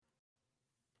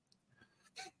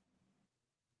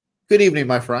Good evening,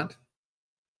 my friend.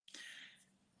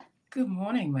 Good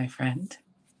morning, my friend.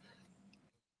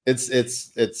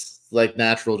 It's like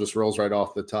natural, just rolls right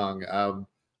off the tongue.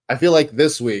 I feel like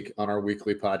this week on our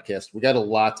weekly podcast, we got a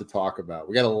lot to talk about.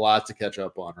 We got a lot to catch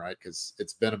up on, right? Because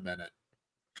it's been a minute.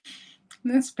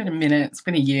 It's been a minute. It's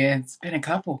been a year. It's been a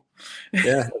couple.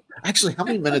 Yeah. Actually, how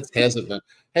many minutes has it been?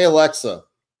 Hey, Alexa,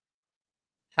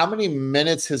 how many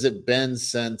minutes has it been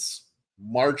since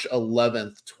March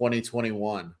 11th,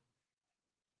 2021?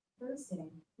 Thursday,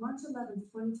 March 11th,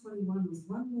 2021 was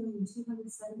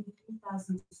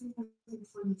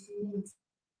 1,273,222 minutes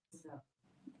ago.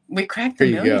 We cracked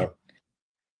the There you million. go.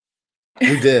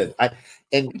 We did.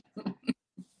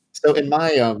 So in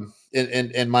my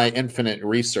in my infinite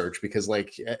research, because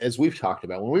like as we've talked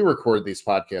about, when we record these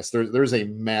podcasts, there's a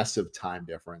massive time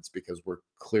difference because we're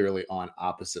clearly on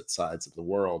opposite sides of the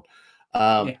world.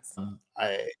 Yes.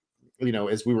 I,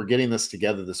 as we were getting this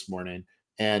together this morning,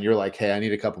 and you're like, "Hey, I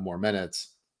need a couple more minutes."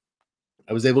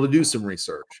 I was able to do some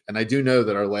research, and I do know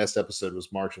that our last episode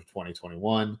was March of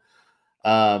 2021.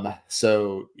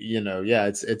 So yeah,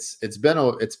 it's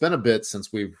been a bit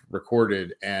since we've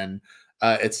recorded, and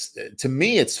it's to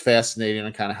me it's fascinating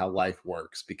on kind of how life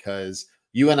works because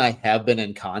you and I have been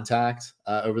in contact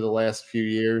over the last few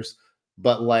years,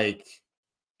 but like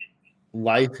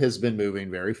life has been moving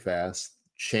very fast.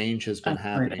 Change has been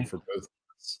happening for both of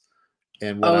us,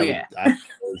 and what I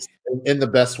was in the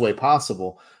best way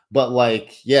possible. But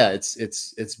like, yeah,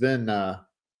 it's been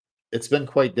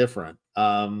quite different.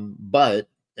 But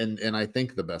and I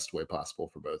think the best way possible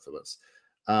for both of us.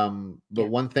 But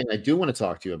one thing I do want to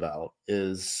talk to you about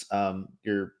is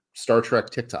your Star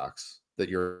Trek TikToks that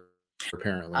you're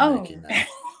apparently making now.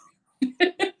 You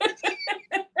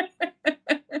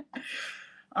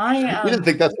didn't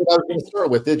think that's what I was going to start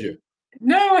with, did you?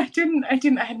 No, I didn't. I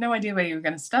had no idea where you were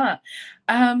going to start.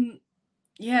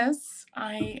 Yes,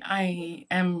 I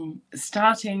am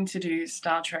starting to do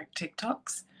Star Trek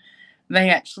TikToks. They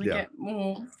actually get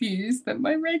more views than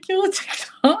my regular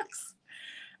TikToks.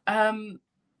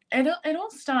 It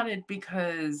all started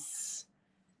because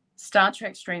Star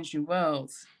Trek Strange New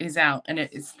Worlds is out, and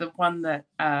it's the one that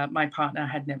my partner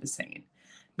had never seen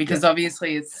because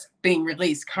obviously it's being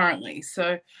released currently.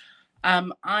 So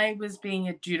I was being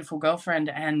a dutiful girlfriend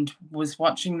and was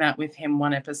watching that with him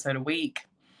one episode a week.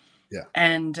 Yeah.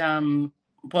 And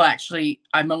well, actually,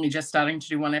 I'm only just starting to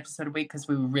do one episode a week because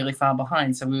we were really far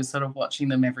behind. So we were sort of watching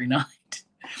them every night.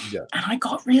 Yeah. And I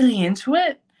got really into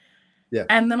it. Yeah.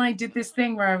 And then I did this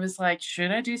thing where I was like,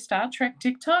 should I do Star Trek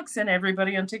TikToks? And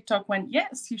everybody on TikTok went,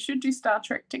 yes, you should do Star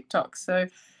Trek TikToks. So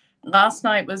last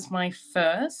night was my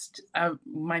first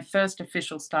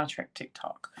official Star Trek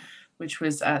TikTok, which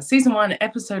was season 1,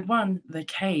 episode 1, The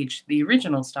Cage, the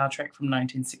original Star Trek from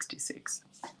 1966.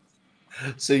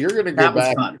 So you're going to go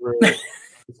back through.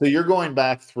 So you're going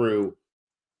back through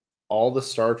all the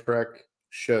Star Trek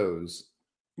shows.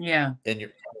 Yeah. And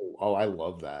you're I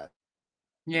love that.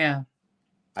 Yeah.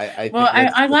 I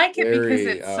like it because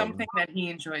it's something that he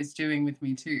enjoys doing with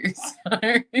me too. So.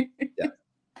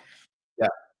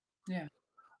 Yeah.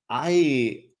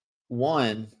 I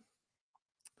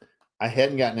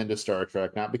hadn't gotten into Star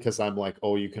Trek, not because I'm like,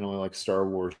 oh, you can only like Star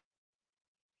Wars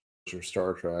or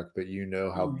Star Trek, but you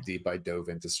know how deep I dove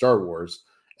into Star Wars,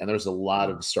 and there's a lot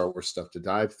of Star Wars stuff to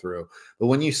dive through. But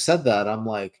when you said that, I'm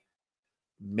like,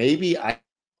 maybe I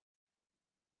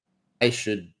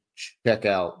should check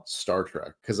out Star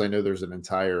Trek because I know there's an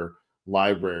entire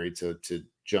library to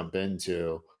jump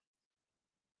into.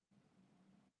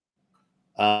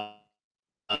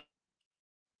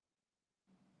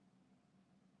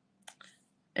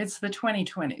 It's the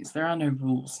 2020s. There are no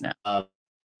rules now.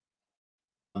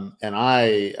 And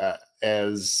I,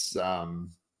 as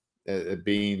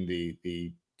being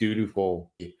the dutiful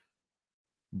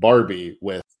Barbie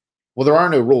with, well, there are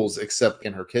no rules except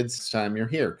in her kids' time you're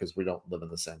here because we don't live in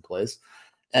the same place.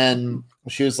 And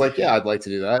she was like, yeah, I'd like to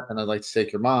do that. And I'd like to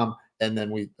take your mom. And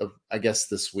then we, I guess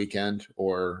this weekend,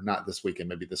 or not this weekend,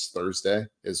 maybe this Thursday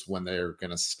is when they're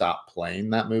going to stop playing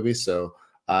that movie. So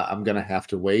I'm going to have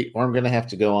to wait, or I'm going to have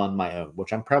to go on my own,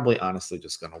 which I'm probably honestly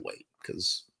just going to wait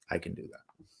because I can do that.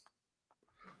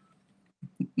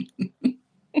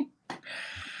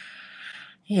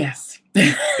 Yes.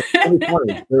 There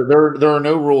are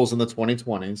no rules in the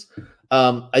 2020s.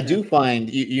 I do find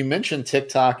you mentioned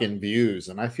TikTok and views,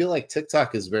 and I feel like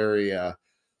TikTok is very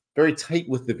tight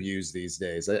with the views these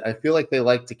days. I feel like they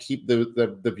like to keep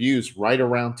the views right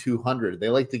around 200. They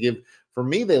like to give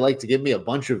me a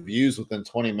bunch of views within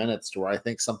 20 minutes to where I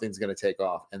think something's going to take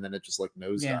off, and then it just like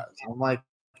nosedives. Yeah. I'm like,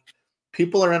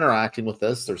 people are interacting with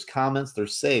this. There's comments,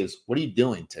 there's saves. What are you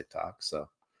doing, TikTok? So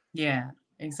yeah,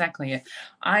 exactly it.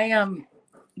 I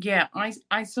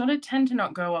sort of tend to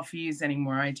not go off views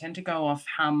anymore. I tend to go off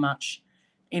how much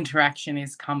interaction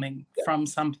is coming from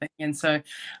something. And so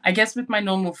I guess with my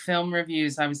normal film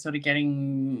reviews, I was sort of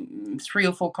getting 3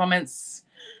 or 4 comments.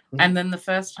 Mhm. And then the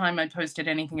first time I posted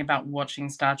anything about watching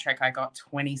Star Trek, I got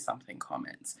 20 something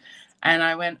comments. And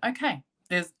I went, okay,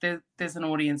 there's an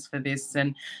audience for this,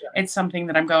 and it's something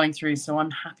that I'm going through, so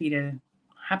I'm happy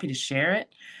to share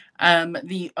it.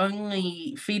 The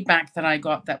only feedback that I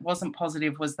got that wasn't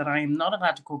positive was that I am not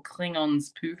allowed to call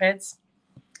Klingons poo heads,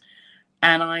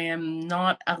 and I am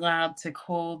not allowed to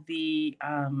call the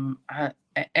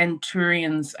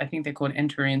Enturians, I think they're called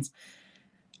Enturians,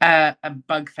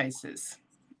 bug faces.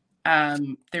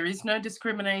 There is no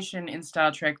discrimination in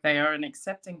Star Trek. They are an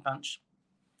accepting bunch.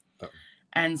 Oh.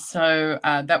 And so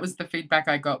that was the feedback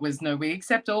I got was, no, we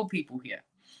accept all people here.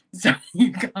 So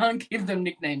you can't give them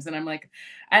nicknames. And I'm like,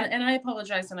 and I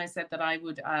apologized, and I said that I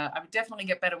would definitely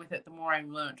get better with it the more I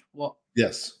learned what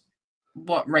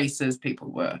races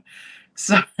people were.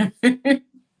 So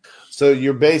So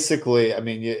you're basically, I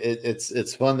mean,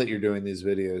 it's fun that you're doing these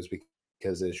videos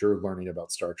because as you're learning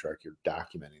about Star Trek, you're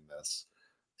documenting this.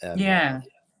 And yeah.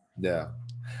 Yeah.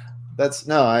 That's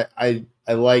no, I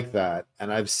like that.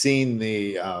 And I've seen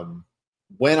the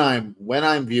when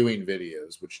I'm viewing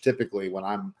videos, which typically when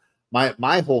I'm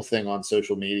my whole thing on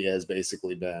social media has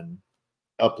basically been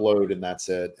upload and that's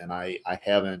it. And I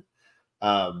haven't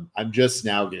I'm just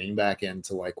now getting back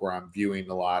into like where I'm viewing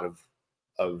a lot of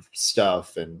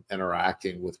stuff and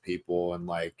interacting with people and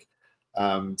like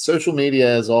social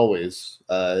media as always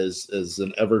is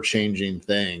an ever-changing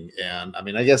thing. And I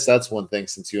mean, I guess that's one thing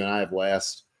since you and I have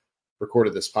last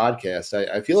recorded this podcast.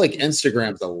 I feel like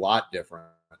Instagram's a lot different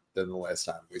than the last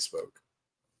time we spoke.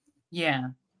 Yeah.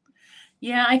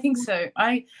 Yeah, I think so.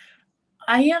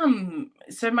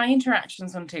 So my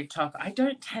interactions on TikTok, I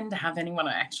don't tend to have anyone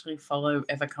I actually follow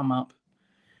ever come up.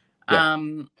 Yeah.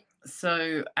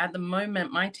 So at the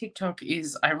moment, my TikTok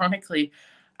is ironically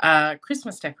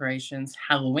Christmas decorations,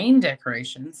 Halloween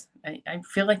decorations. I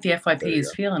feel like the There FYP you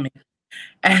is feeling me.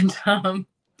 And I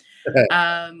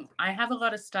have a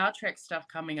lot of Star Trek stuff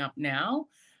coming up now.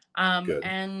 Good.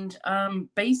 And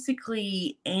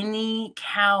basically any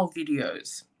cow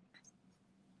videos.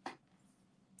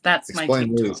 That's my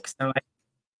Explain these. TikTok. So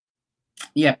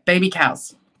yeah, baby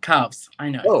cows. Calves. I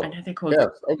know. Oh, I know they're called. yes.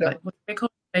 Okay. Like, they're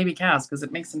called baby cows because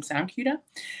it makes them sound cuter.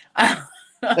 So,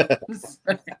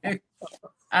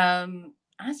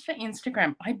 as for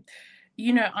Instagram, I'm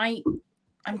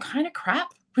kind of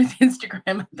crap with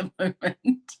Instagram at the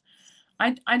moment.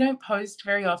 I don't post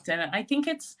very often. I think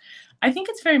it's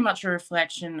very much a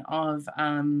reflection of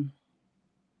when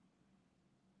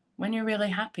you're really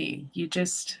happy.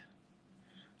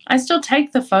 I still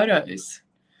take the photos.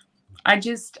 I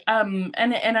just and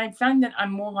I find that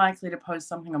I'm more likely to post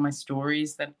something on my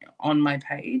stories than on my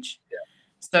page. Yeah.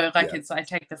 So like Yeah. I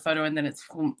take the photo and then it's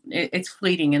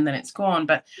fleeting and then it's gone.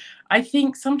 But I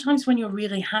think sometimes when you're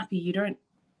really happy, you don't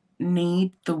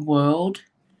need the world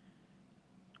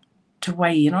to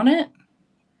weigh in on it.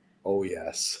 Oh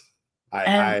yes.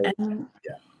 And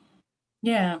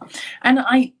yeah. And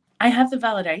I have the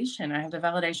validation. I have the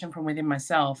validation from within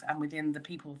myself and within the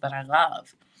people that I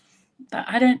love. That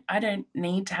I don't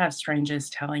need to have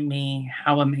strangers telling me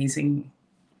how amazing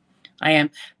I am.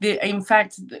 In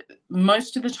fact,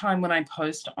 most of the time when I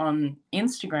post on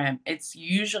Instagram, it's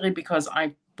usually because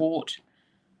I bought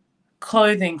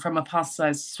clothing from a plus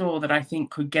size store that I think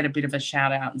could get a bit of a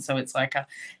shout out. And so it's like,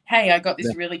 hey, I got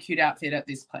this really cute outfit at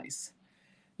this place,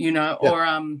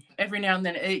 or every now and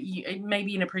then it may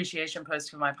be an appreciation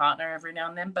post for my partner every now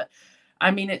and then. But I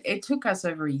mean, it took us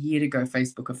over a year to go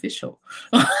Facebook official.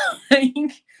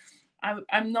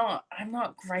 I'm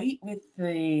not great with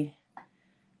the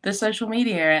social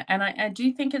media, and I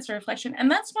do think it's a reflection,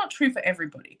 and that's not true for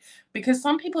everybody, because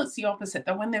some people it's the opposite,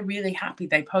 that when they're really happy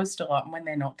they post a lot and when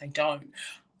they're not they don't.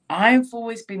 I've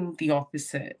always been the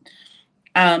opposite.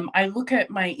 I look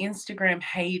at my Instagram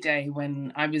heyday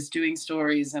when I was doing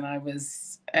stories and I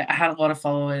had a lot of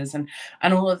followers and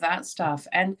all of that stuff,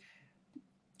 and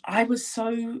I was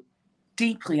so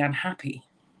deeply unhappy.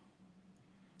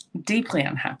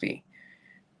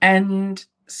 And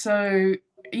so,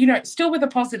 still with a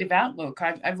positive outlook.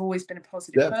 I've always been a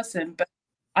positive person, but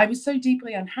I was so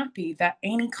deeply unhappy that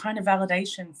any kind of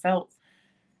validation felt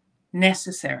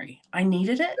necessary. I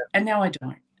needed it, and now I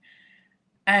don't.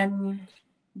 And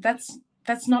that's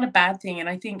not a bad thing. And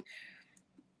I think,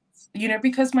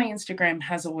 because my Instagram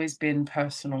has always been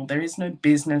personal, there is no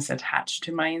business attached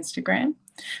to my Instagram.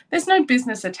 There's no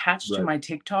business attached to Right. my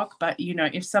TikTok, but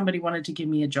if somebody wanted to give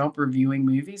me a job reviewing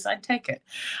movies, I'd take it.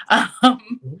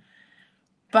 Mhm.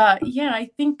 But yeah,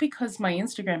 I think because my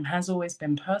Instagram has always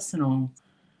been personal,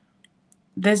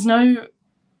 there's no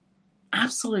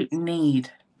absolute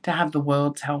need to have the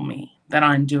world tell me that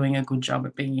I'm doing a good job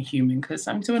at being a human, because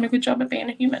I'm doing a good job at being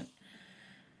a human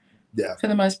Yeah. for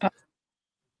the most part.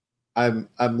 I'm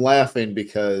laughing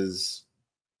because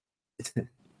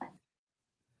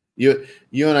you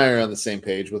and I are on the same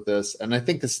page with this, and I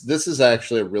think this is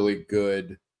actually a really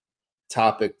good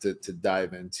topic to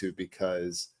dive into,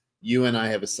 because you and I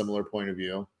have a similar point of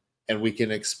view, and we can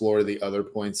explore the other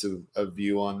points of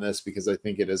view on this, because I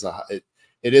think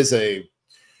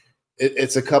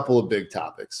it's a couple of big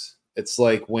topics. It's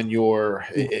like when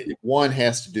one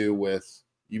has to do with,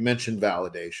 you mentioned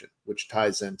validation, which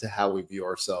ties into how we view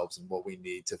ourselves and what we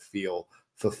need to feel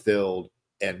fulfilled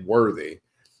and worthy.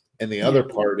 And the other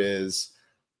Yeah. part is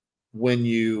when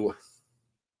you're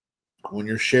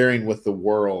sharing with the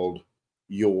world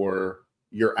your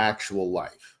actual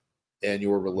life and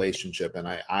your relationship. And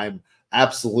I'm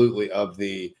absolutely of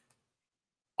the,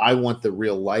 I want the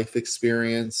real life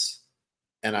experience.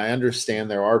 And I understand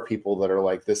there are people that are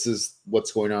like, this is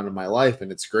what's going on in my life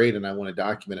and it's great and I want to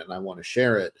document it and I want to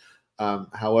share it.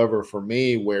 However, for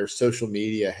me, where social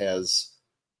media has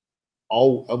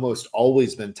almost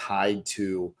always been tied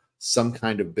to some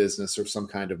kind of business or some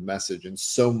kind of message, and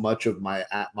so much of my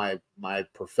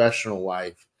professional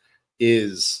life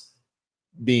is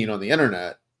being on the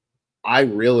internet. I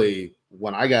really,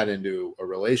 when I got into a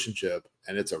relationship,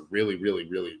 and it's a really, really,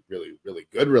 really, really, really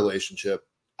good relationship,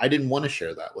 I didn't want to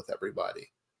share that with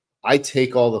everybody. I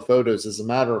take all the photos. As a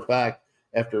matter of fact,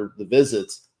 after the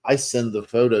visits, I send the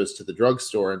photos to the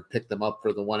drugstore and pick them up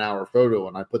for the 1 hour photo,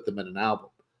 and I put them in an album.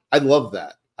 I love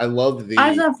that. I love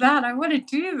I the, love that. I want to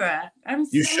do that. I'm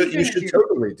you so should, you going to should do that.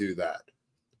 totally do that.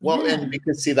 Well, Yeah. and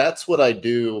because see, that's what I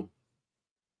do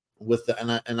with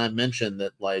the, and I mentioned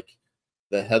that, like,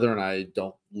 that Heather and I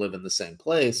don't live in the same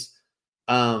place.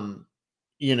 Um,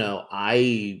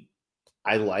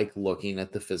 I like looking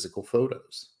at the physical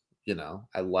photos.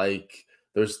 I like,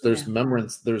 there's Yeah.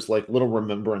 there's like little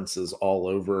remembrances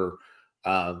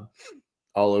um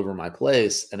all over my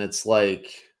place. And it's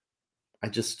like,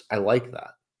 I like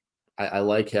that. I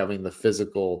like having the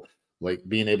physical, like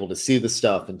being able to see the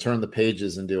stuff and turn the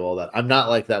pages and do all that. I'm not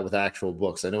like that with actual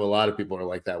books. I know a lot of people are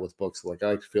like that with books. Like,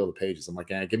 I like to feel the pages. I'm like,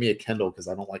 give me a Kindle because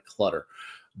I don't like clutter.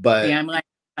 Yeah, But I'm like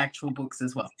actual books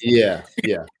as well. yeah,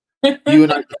 yeah. You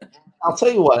and I'll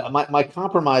tell you what, my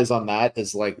compromise on that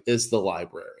is the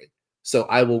library. So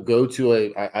I will go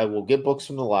to I will get books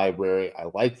from the library. I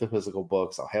like the physical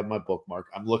books. I'll have my bookmark.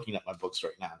 I'm looking at my books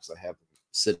right now because I have them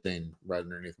sitting right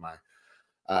underneath my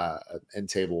end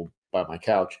table by my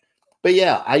couch. But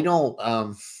yeah, I don't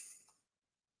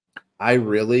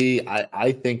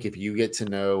I think if you get to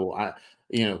know,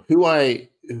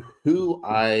 who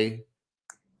I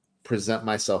present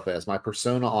myself as, my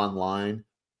persona online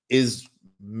is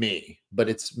me, but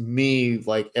it's me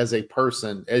like as a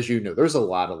person. As you know, there's a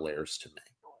lot of layers to me.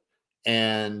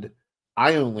 And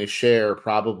I only share,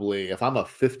 probably, if I'm a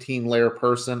 15 layer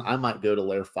person, I might go to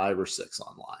layer 5 or 6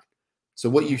 online. So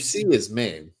what you see is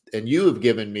me, and you have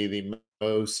given me the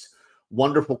most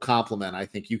wonderful compliment I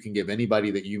think you can give anybody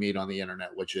that you meet on the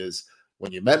internet, which is,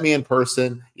 when you met me in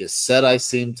person, you said I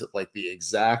seemed like the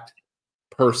exact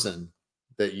person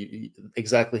that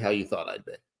exactly how you thought I'd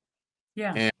be.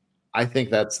 Yeah. And I think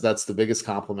that's the biggest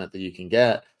compliment that you can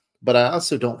get. But I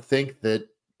also don't think that,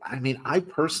 I mean, I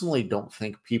personally don't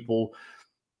think people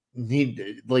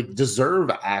deserve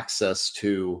access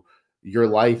to your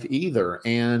life either.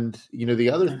 And the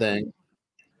other No. thing,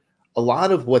 a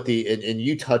lot of what and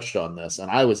you touched on this, and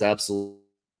I was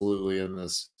absolutely in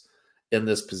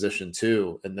this position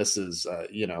too. And this is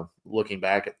looking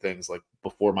back at things like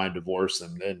before my divorce,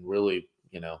 and really,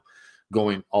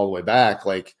 going all the way back,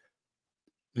 like,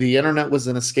 the internet was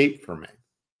an escape for me.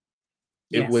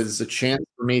 It Yes. was a chance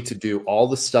for me to do all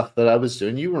the stuff that I was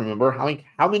doing. You remember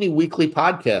how many weekly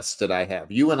podcasts did I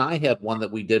have? You and I had one that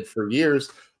we did for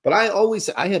years, but I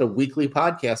had a weekly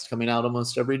podcast coming out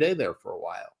almost every day there for a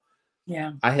while.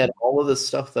 Yeah. I had all of this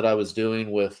stuff that I was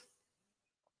doing with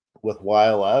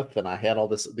YLF, and I had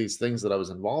these things that I was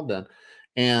involved in.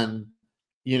 And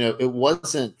it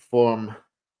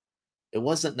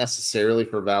wasn't necessarily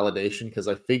for validation, because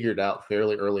I figured out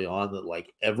fairly early on that,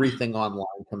 like, everything online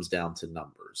comes down to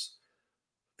numbers,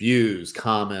 views,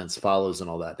 comments, follows, and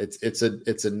all that.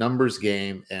 It's a numbers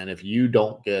game. And if you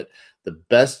don't get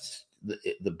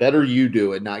the better you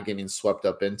do at not getting swept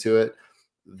up into it,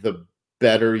 the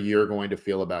better you're going to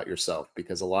feel about yourself,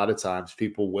 because a lot of times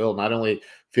people will not only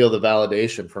feel the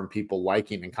validation from people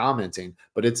liking and commenting,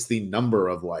 but it's the number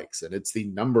of likes and it's the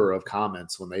number of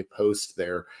comments when they post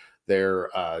their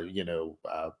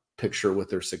picture with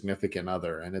their significant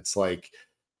other. And it's like,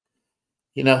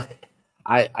 you know,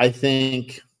 I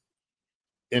think,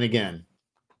 and again,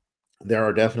 there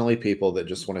are definitely people that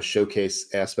just want to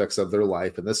showcase aspects of their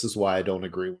life. And this is why I don't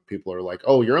agree when people are like,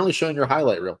 oh, you're only showing your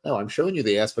highlight reel. No, I'm showing you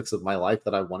the aspects of my life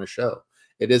that I want to show.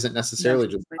 It isn't necessarily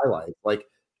just my life. Like,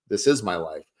 this is my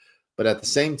life. But at the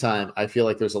same time, I feel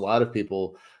like there's a lot of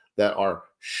people that are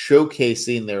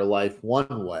showcasing their life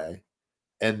one way,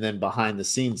 and then behind the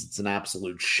scenes, it's an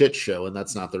absolute shit show, and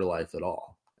that's not their life at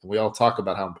all. And we all talk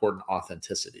about how important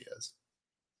authenticity is.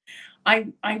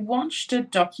 I watched a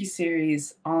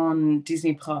docuseries on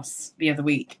Disney Plus the other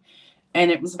week, and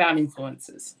it was about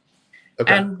influencers.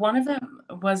 Okay. And one of them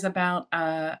was about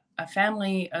a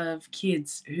family of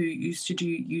kids who used to do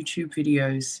YouTube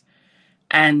videos.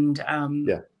 And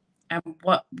and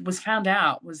what was found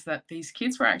out was that these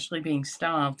kids were actually being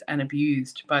starved and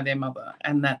abused by their mother,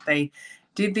 and that they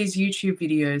did these YouTube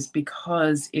videos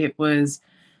because it was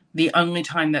the only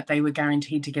time that they were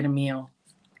guaranteed to get a meal.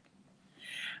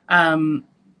 And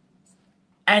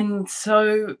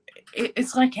so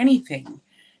it's like anything,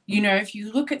 if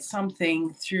you look at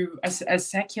something through a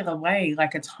secular way,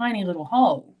 like a tiny little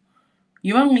hole,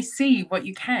 you only see what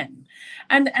you can.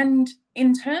 And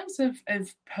in terms of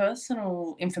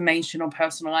personal information or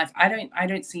personal life, I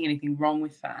don't see anything wrong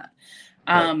with that.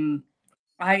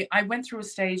 I went through a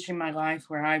stage in my life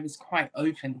where I was quite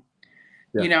open.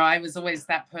 Yeah. I was always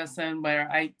that person where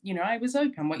I was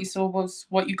open. What you saw was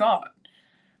what you got.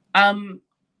 And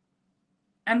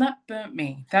that burnt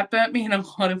me. That burnt me in a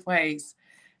lot of ways.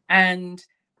 And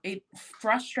it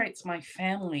frustrates my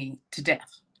family to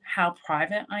death how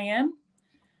private I am.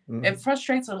 Mm-hmm. It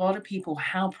frustrates a lot of people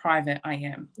how private I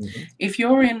am. Mm-hmm. If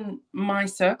you're in my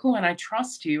circle and I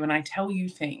trust you and I tell you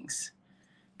things,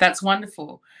 that's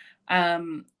wonderful.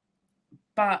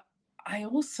 But I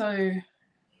also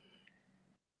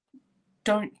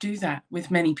don't do that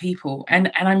with many people.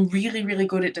 And I'm really, really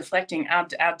good at deflecting. Our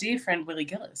dear friend Willie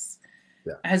Gillis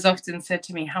has often said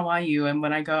to me, how are you? And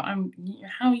when I go,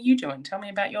 how are you doing? Tell me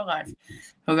about your life.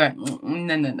 He'll go,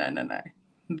 no.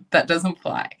 That doesn't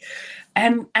fly.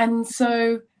 And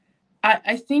so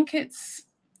I think it's,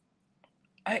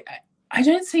 I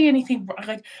don't see anything,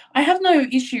 like, I have no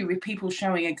issue with people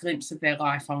showing a glimpse of their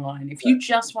life online. If you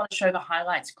just want to show the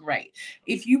highlights, great.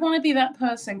 If you want to be that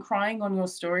person crying on your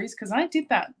stories, because I did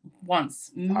that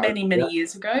once many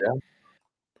years ago,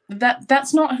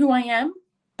 that's not who I am.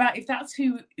 But if that's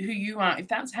who you are, if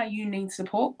that's how you need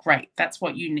support, great. That's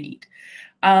what you need.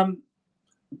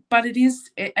 But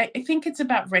I think it's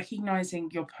about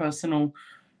recognizing your personal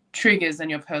triggers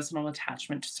and your personal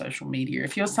attachment to social media.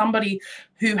 If you're somebody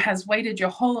who has waited your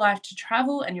whole life to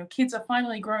travel and your kids are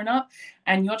finally grown up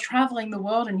and you're traveling the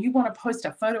world and you want to post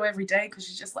a photo every day because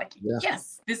you're just like,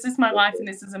 yes, this is my life and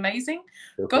this is amazing,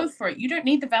 go for it. You don't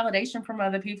need the validation from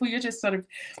other people. You're just sort of,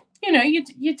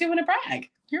 you're doing a brag.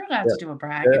 You're allowed to do a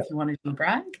brag if you want to do a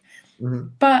brag. Mm-hmm.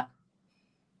 But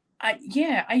I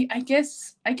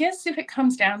guess if it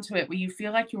comes down to it, where you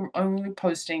feel like you're only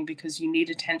posting because you need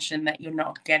attention that you're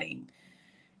not getting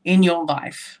in your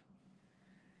life,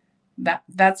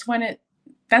 that's when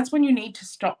you need to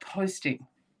stop posting.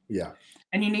 Yeah.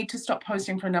 And you need to stop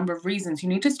posting for a number of reasons. You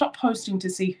need to stop posting to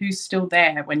see who's still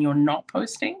there when you're not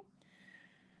posting.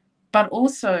 But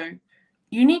also,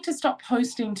 you need to stop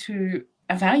posting to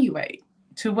evaluate,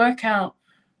 to work out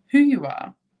who you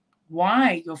are,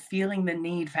 why you're feeling the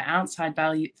need for outside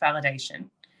validation,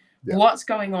 what's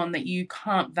going on that you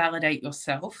can't validate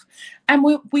yourself. And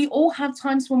we all have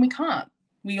times when we can't.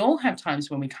 We all have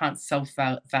times when we can't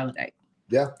self-validate.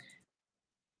 Yeah.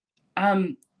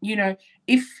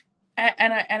 If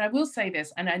I will say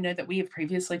this, and I know that we have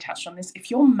previously touched on this, if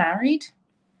you're married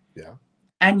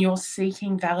and you're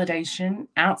seeking validation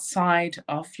outside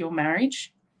of your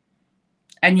marriage,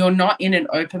 and you're not in an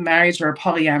open marriage or a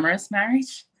polyamorous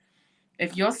marriage,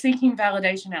 if you're seeking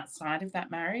validation outside of that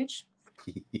marriage,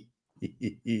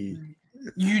 you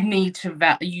need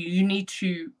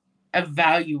to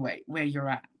evaluate where you're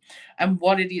at and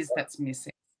what it is that's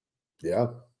missing. Yeah.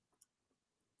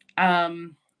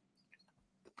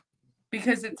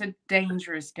 Because it's a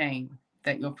dangerous game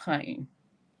that you're playing.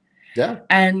 Yeah.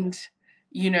 And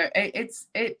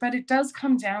but it does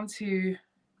come down to,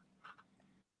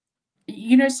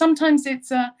 sometimes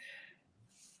it's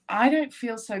I don't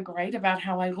feel so great about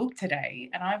how I look today,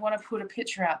 and I want to put a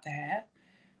picture out there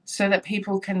so that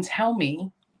people can tell me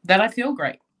that I feel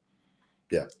great.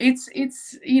 Yeah. It's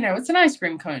it's an ice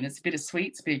cream cone. It's a bit of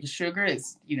sweet, it's a bit of sugar.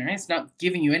 It's it's not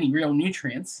giving you any real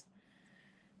nutrients,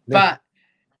 Yeah. but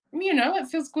it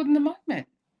feels good in the moment,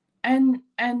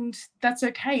 and that's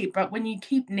okay. But when you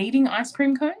keep needing ice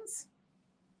cream cones,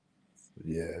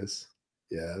 Yes.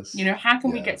 Yes. how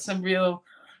can we get Yes. some real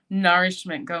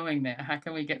nourishment going there? How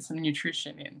can we get some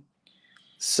nutrition in?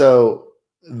 So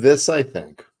this, I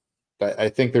think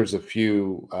there's a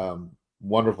few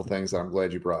wonderful things that I'm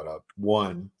glad you brought up.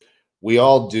 One, we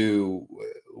all do,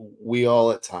 we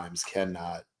all at times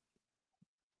cannot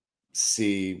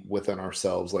see within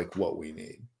ourselves like what we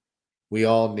need. We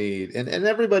all need, and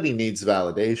everybody needs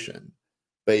validation.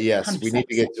 But yes, we 100%. need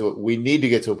to get to we need to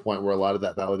get to a point where a lot of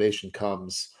that validation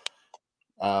comes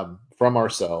from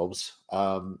ourselves.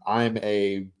 I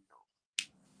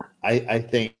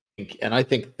think, and I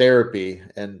think therapy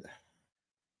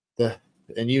the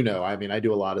I mean, I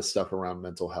do a lot of stuff around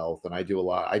mental health, and I do a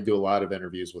lot of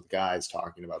interviews with guys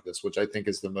talking about this, which I think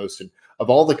is the most of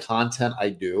all the content I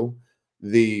do.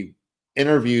 The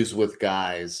interviews with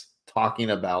guys talking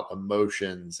about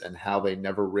emotions and how they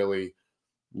never really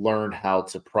learn how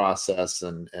to process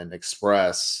and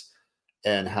express,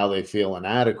 and how they feel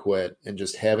inadequate, and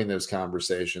just having those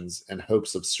conversations in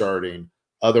hopes of starting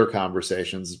other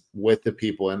conversations with the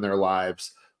people in their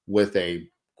lives, with a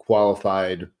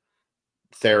qualified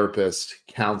therapist,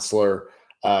 counselor,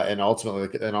 and ultimately,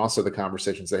 and also the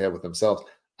conversations they have with themselves.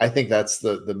 I think that's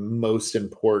the most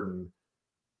important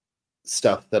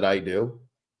stuff that I do,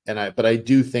 but I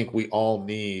do think we all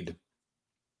need,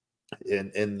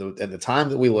 in the time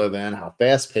that we live in, how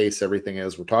fast paced everything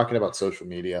is. We're talking about social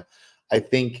media. I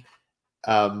think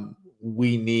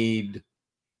we need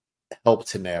help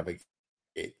to navigate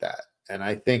that. And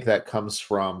I think that comes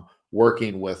from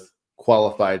working with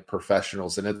qualified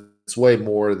professionals. And it's way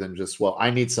more than just, well, I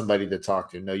need somebody to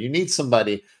talk to. No, you need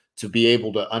somebody to be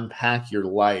able to unpack your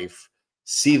life,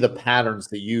 see the patterns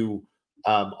that you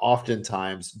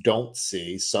oftentimes don't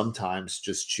see, sometimes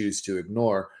just choose to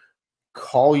ignore,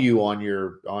 call you on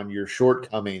your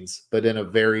shortcomings, but in a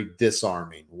very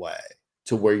disarming way,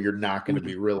 to where you're not going to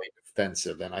be really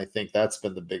defensive. And I think that's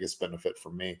been the biggest benefit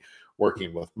for me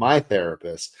working with my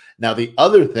therapist. Now, the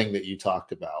other thing that you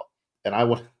talked about, and I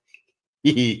want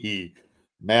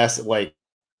massive, like,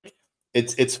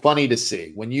 it's funny to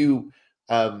see when you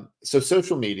so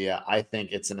social media, I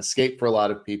think it's an escape for a lot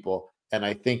of people. And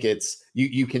I think it's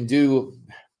you can do,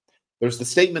 there's the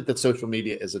statement that social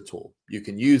media is a tool. You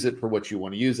can use it for what you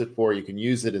want to use it for. You can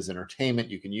use it as entertainment.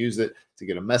 You can use it to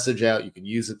get a message out. You can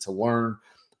use it to learn.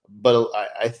 But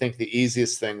I think the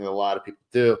easiest thing that a lot of people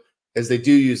do is they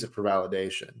do use it for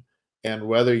validation. And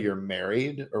whether you're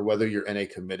married or whether you're in a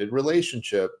committed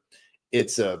relationship,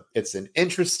 it's an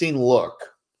interesting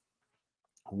look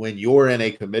when you're in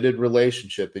a committed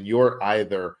relationship and you're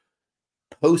either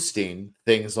posting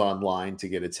things online to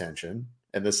get attention,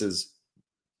 and this is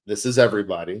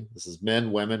everybody. This is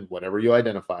men, women, whatever you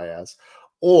identify as.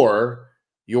 Or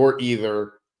you're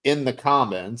either in the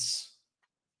comments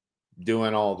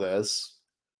doing all this,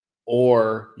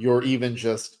 or you're even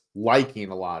just liking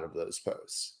a lot of those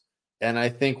posts. And I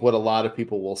think what a lot of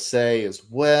people will say is,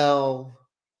 well,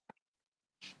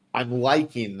 I'm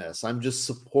liking this. I'm just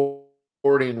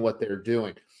supporting what they're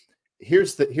doing.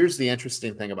 Here's the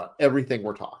interesting thing about everything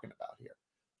we're talking about here.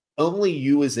 Only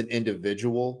you as an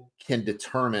individual can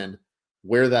determine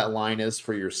where that line is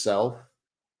for yourself.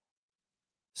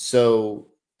 So,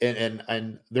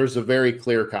 and there's a very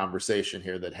clear conversation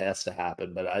here that has to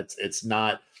happen, but it's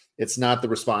not the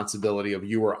responsibility of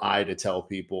you or I to tell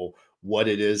people what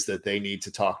it is that they need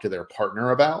to talk to their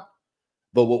partner about.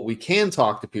 But what we can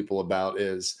talk to people about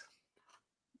is,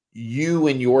 you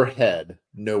in your head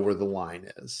know where the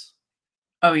line is.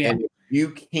 Oh yeah. And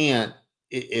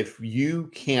if you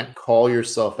can't call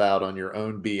yourself out on your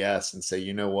own BS and say,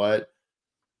 you know what,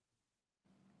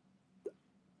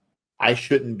 I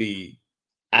shouldn't be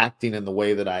acting in the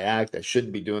way that I act. I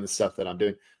shouldn't be doing the stuff that I'm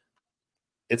doing.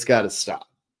 It's got to stop.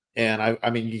 And I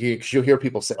mean, you'll hear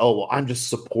people say, "Oh, well, I'm just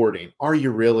supporting." Are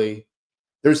you really?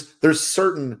 There's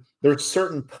certain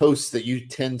posts that you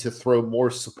tend to throw more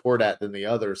support at than the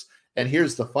others. And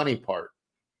here's the funny part: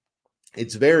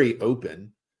 it's very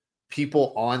open.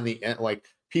 People on the end, like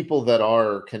people that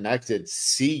are connected,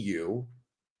 see you.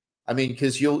 I mean,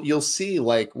 because you'll see,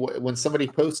 like, when somebody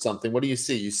posts something, what do you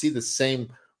see? You see the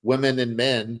same women and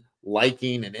men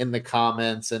liking and in the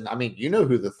comments, and I mean, you know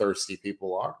who the thirsty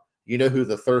people are. You know who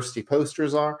the thirsty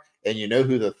posters are, and you know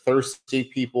who the thirsty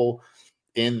people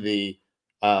in the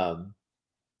um,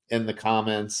 in the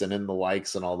comments and in the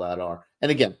likes and all that are.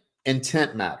 And again,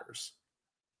 intent matters.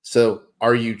 So,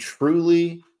 are you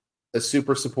truly a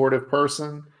super supportive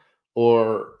person,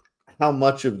 or how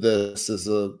much of this is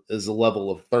a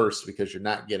level of thirst because you're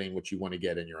not getting what you want to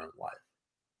get in your own life,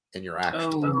 in your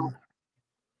actions? Oh,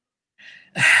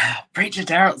 Preacher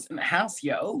Daryl's in the house,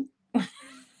 yo.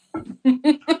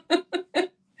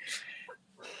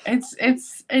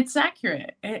 It's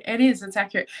accurate. It is. It's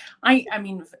accurate. I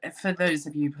mean, for those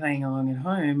of you playing along at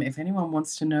home, if anyone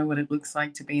wants to know what it looks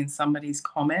like to be in somebody's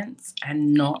comments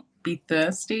and not be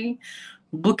thirsty,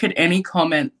 look at any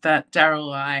comment that Daryl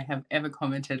and I have ever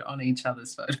commented on each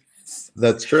other's photos.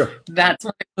 That's true. That's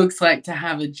what it looks like to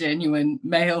have a genuine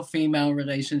male-female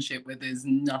relationship where there's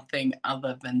nothing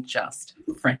other than just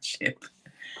friendship.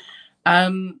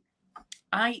 I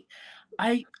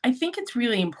think it's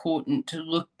really important to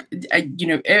look,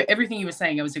 everything you were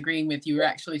saying, I was agreeing with. You were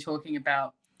actually talking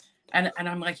about, and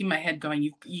I'm like in my head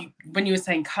going, you when you were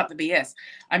saying cut the BS,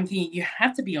 I'm thinking you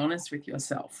have to be honest with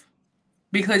yourself,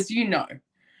 because you know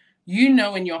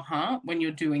in your heart when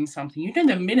you're doing something, you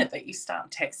know the minute that you start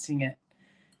texting it,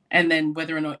 and then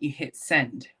whether or not you hit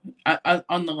send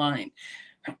on the line.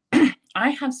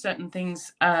 I have certain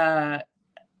things that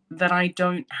I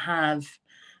don't have,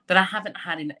 that I haven't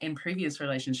had in previous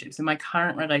relationships. In my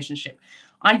current relationship,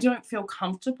 I don't feel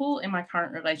comfortable in my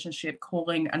current relationship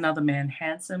calling another man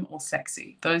handsome or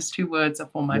sexy. Those two words are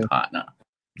for my partner.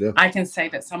 Yeah. I can say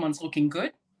that someone's looking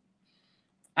good.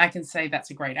 I can say that's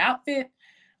a great outfit.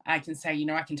 I can say,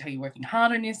 I can tell you're working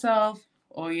hard on yourself.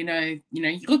 Or, you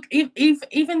look, if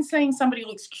even saying somebody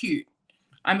looks cute,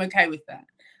 I'm okay with that.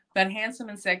 But handsome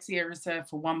and sexy are reserved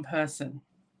for one person.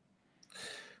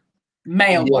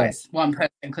 Male-wise, one person,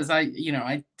 because I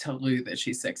tell Lou that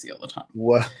she's sexy all the time.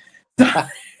 What?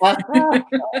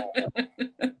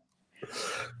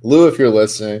 Lou, if you're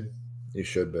listening, you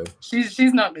should be.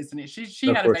 She's not listening. She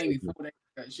had a baby 4 days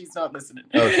ago. She's not listening.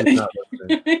 Oh, she's not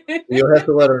listening. You'll have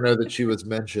to let her know that she was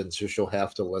mentioned, so she'll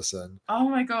have to listen. Oh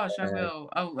my gosh, I will.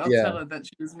 I'll tell her that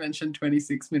she was mentioned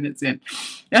 26 minutes in.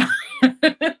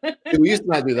 We used to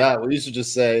not do that. We used to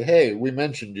just say, "Hey, we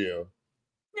mentioned you."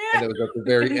 Yeah. And it was at the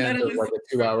very end of like a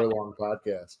 2-hour-long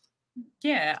podcast.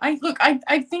 Yeah, I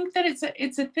think that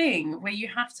it's a thing where you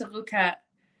have to look at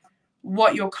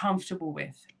what you're comfortable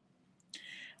with,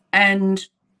 and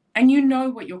you know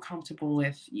what you're comfortable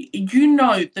with. You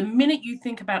know, the minute you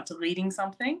think about deleting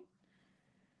something,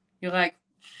 you're like,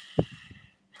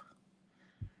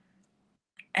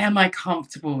 am I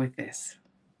comfortable with this?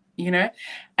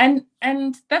 And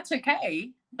that's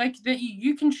okay. Like that,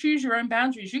 you can choose your own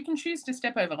boundaries. You can choose to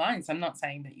step over lines. I'm not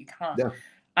saying that you can't. Yeah.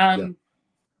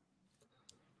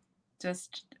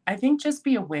 I think just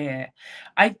be aware.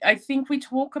 I think we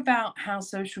talk about how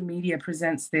social media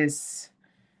presents this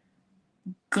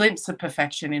glimpse of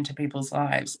perfection into people's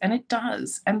lives, and it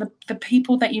does. And the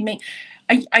people that you meet,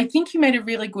 I think you made a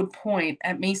really good point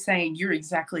at me saying you're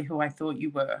exactly who I thought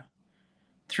you were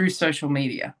through social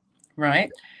media,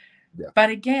 right? Yeah. But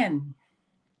again,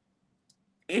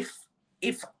 if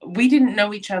we didn't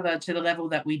know each other to the level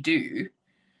that we do,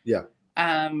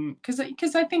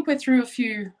 because I think we're through a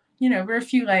few, we're a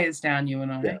few layers down, you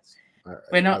and I. Yes.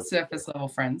 We're not surface level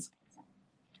friends.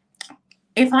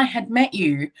 If I had met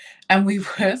you and we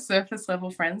were surface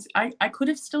level friends, I could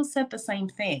have still said the same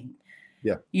thing.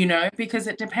 Yeah. Because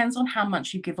it depends on how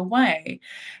much you give away.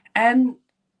 And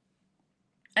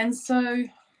so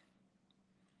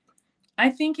I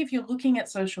think if you're looking at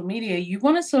social media, you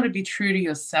want to sort of be true to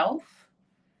yourself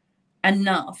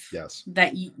enough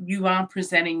that you are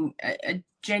presenting a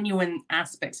genuine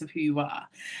aspects of who you are.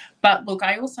 But look,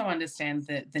 I also understand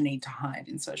the need to hide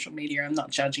in social media. I'm not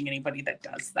judging anybody that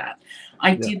does that.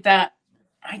 I did that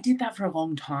for a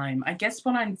long time. I guess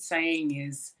what I'm saying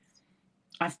is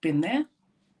I've been there.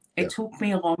 It took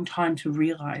me a long time to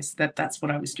realize that that's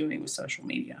what I was doing with social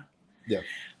media. Yeah.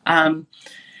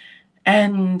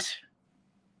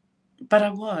 But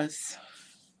I was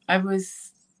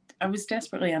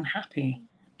desperately unhappy,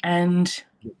 and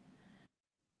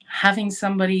having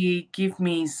somebody give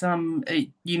me some,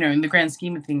 in the grand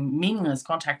scheme of things, meaningless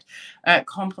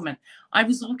compliment. I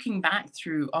was looking back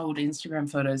through old Instagram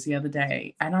photos the other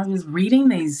day, and I was reading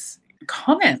these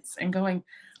comments and going,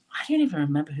 I don't even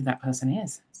remember who that person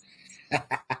is.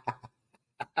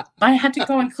 I had to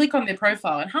go and click on their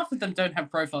profile, and half of them don't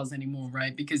have profiles anymore,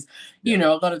 right? Because, a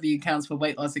lot of the accounts were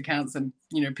weight loss accounts, and,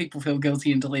 people feel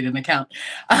guilty and delete an account.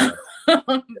 But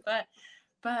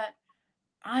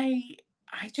I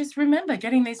just remember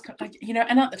getting these,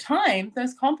 and at the time,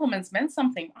 those compliments meant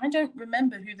something. I don't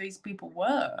remember who these people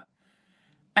were.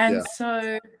 And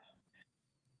so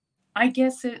I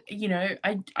guess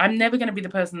I'm never going to be the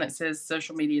person that says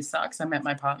social media sucks. I met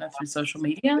my partner through social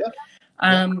media.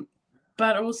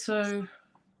 But also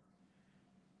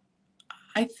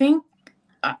I think,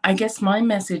 I guess my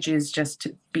message is just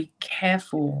to be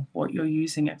careful what you're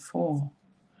using it for,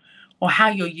 or how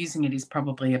you're using it is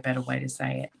probably a better way to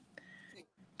say it.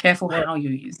 Careful Well, how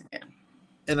you're using it.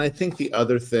 and I think the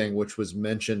other thing which was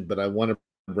mentioned, but I want to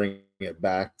bring it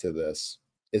back to this,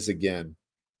 is again,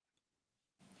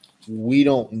 we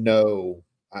don't know.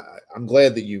 I'm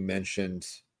glad that you mentioned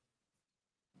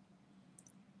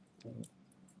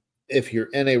if you're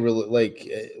in a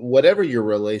whatever your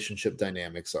relationship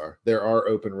dynamics are, there are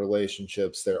open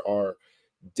relationships, there are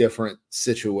different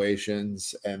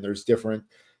situations, and there's different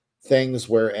things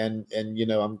where and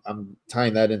I'm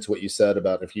tying that into what you said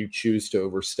about if you choose to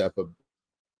overstep a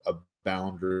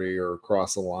boundary or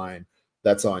cross a line,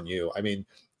 that's on you. I mean,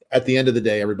 at the end of the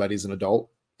day, everybody's an adult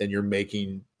and you're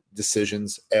making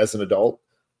decisions as an adult.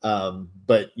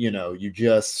 But you're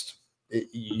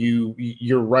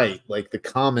right. Like the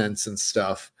comments and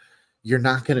stuff, you're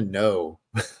not going to know.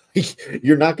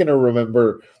 You're not going to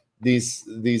remember these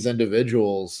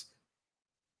individuals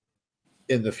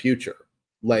in the future.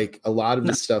 Like a lot of No.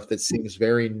 the stuff that seems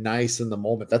very nice in the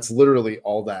moment, that's literally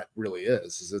all that really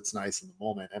is it's nice in the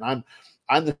moment. And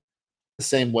I'm the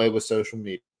same way with social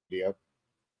media.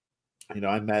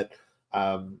 I met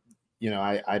I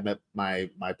met my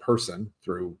person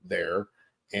through there.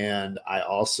 And I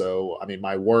mean,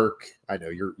 my work, I know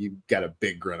you got a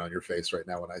big grin on your face right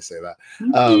now when I say that.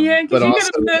 Yeah, because But you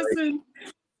also got a person.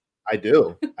 I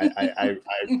do. I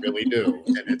really do.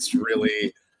 And it's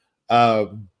really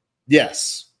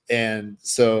yes. And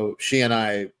so she and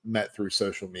I met through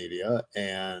social media,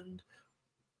 and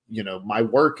my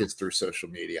work is through social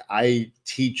media. I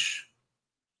teach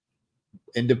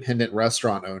independent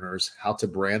restaurant owners how to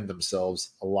brand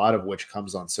themselves, a lot of which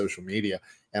comes on social media,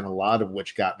 and a lot of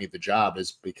which got me the job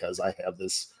is because I have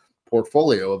this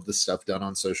portfolio of the stuff done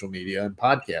on social media and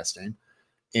podcasting.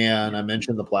 And I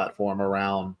mentioned the platform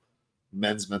around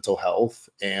men's mental health,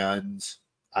 and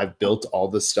I've built all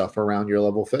this stuff around Your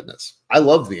Level Fitness. I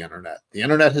love the internet. The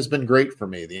internet has been great for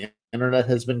me. The internet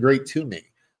has been great to me.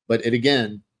 But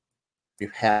again, you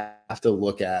have to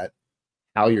look at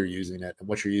how you're using it and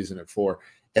what you're using it for.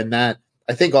 And that,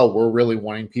 I think, all we're really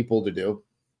wanting people to do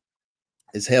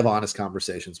is have honest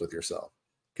conversations with yourself.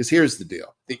 Because here's the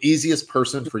deal: the easiest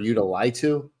person for you to lie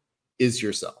to is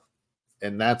yourself.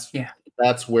 And that's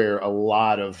where a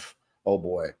lot of, oh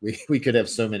boy, we could have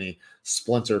so many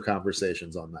splinter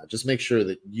conversations on that. Just make sure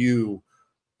that you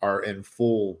are in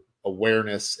full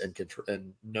awareness and control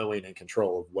and knowing and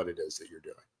control of what it is that you're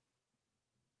doing.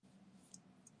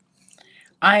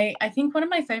 I think one of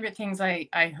my favorite things I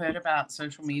heard about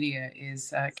social media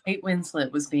is Kate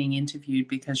Winslet was being interviewed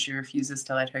because she refuses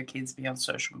to let her kids be on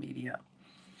social media.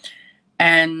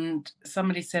 And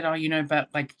somebody said, "Oh, but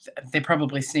like they're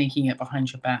probably sneaking it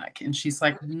behind your back." And she's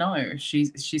like, "No." She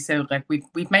said, like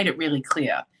we've made it really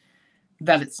clear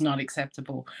that it's not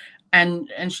acceptable. And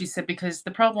she said, because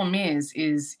the problem is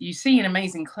you see an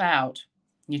amazing cloud,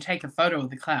 you take a photo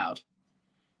of the cloud,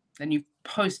 then you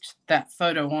post that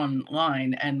photo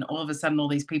online, and all of a sudden all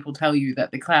these people tell you that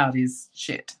the cloud is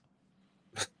shit.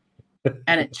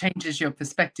 And it changes your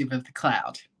perspective of the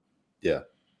cloud. Yeah.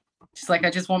 She's like,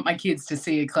 I just want my kids to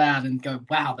see a cloud and go,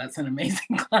 wow, that's an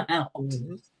amazing cloud.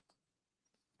 Mm-hmm.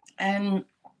 And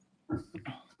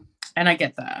I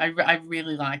get that. I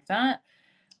really like that.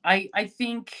 I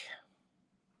think,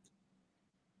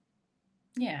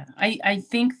 yeah, I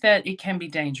think that it can be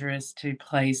dangerous to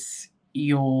place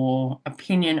your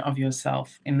opinion of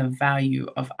yourself in the value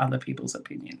of other people's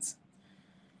opinions.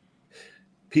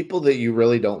 People that you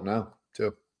really don't know,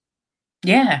 too.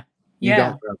 Yeah. You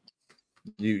don't know.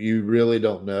 You really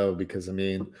don't know, because I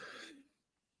mean,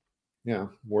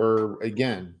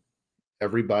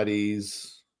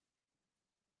 everybody's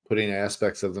putting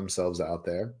aspects of themselves out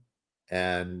there.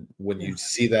 And when you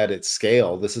see that at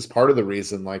scale, this is part of the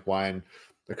reason, like, why in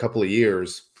a couple of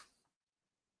years,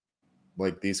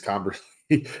 like these comments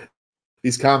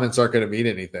aren't going to mean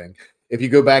anything. If you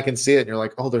go back and see it and you're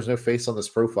like, oh, there's no face on this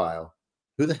profile.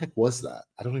 Who the heck was that?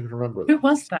 I don't even remember that. Who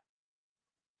was that?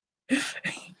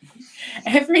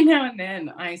 Every now and then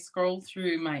I scroll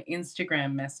through my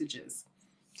Instagram messages.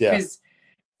 Yeah. Because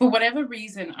for whatever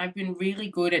reason, I've been really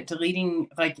good at deleting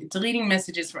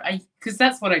messages because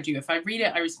that's what I do. If I read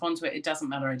it, I respond to it. It doesn't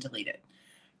matter. I delete it.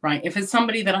 Right. If it's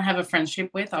somebody that I have a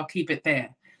friendship with, I'll keep it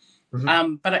there.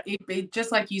 Mm-hmm. But it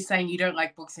just like you saying, you don't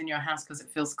like books in your house because it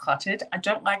feels cluttered. I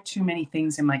don't like too many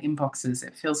things in my inboxes.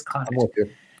 It feels cluttered. I'm with you.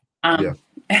 Yeah.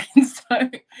 And so,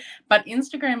 but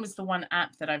Instagram is the one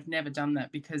app that I've never done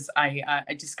that, because I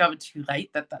discovered too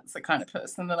late that that's the kind of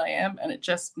person that I am. And it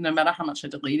just, no matter how much I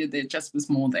deleted, there just was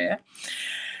more there.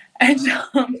 And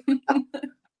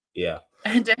yeah.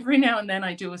 And every now and then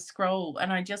I do a scroll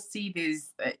and I just see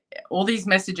all these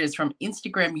messages from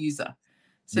Instagram user.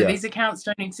 So Yeah. these accounts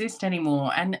don't exist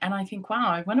anymore. And I think, wow,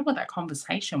 I wonder what that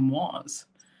conversation was.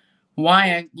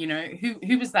 Why,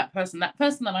 who was that person? That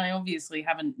person that I obviously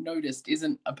haven't noticed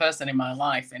isn't a person in my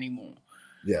life anymore.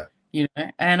 Yeah.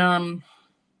 And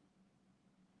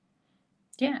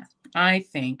yeah, I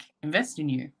think invest in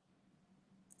you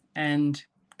and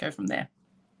go from there.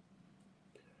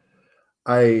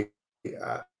 I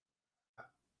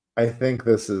think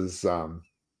this is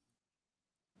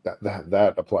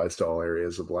that applies to all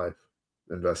areas of life.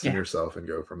 Invest in Yeah. yourself and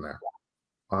go from there,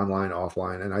 online,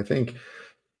 offline. And I think,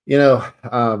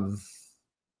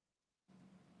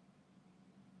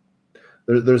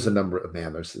 there's a number of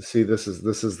this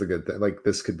is the good thing. Like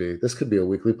this could be a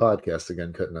weekly podcast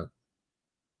again, couldn't it?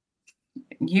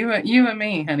 You and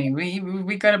me, honey.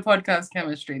 We got a podcast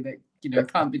chemistry that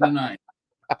can't be denied.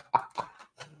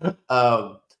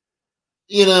 I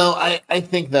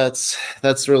think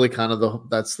that's really kind of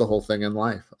that's the whole thing in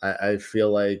life. I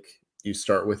feel like you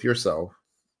start with yourself.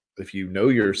 If you know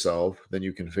yourself, then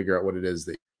you can figure out what it is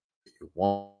that you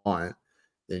want.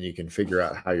 Then you can figure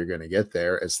out how you're going to get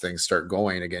there as things start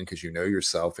going again, because you know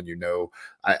yourself and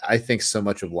I think so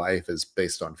much of life is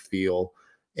based on feel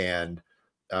and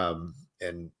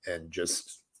and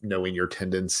just knowing your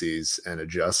tendencies and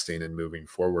adjusting and moving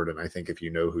forward. And I think if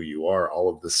you know who you are, all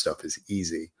of this stuff is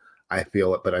easy. I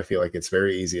feel it, but I feel like it's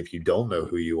very easy if you don't know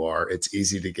who you are. It's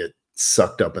easy to get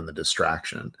sucked up in the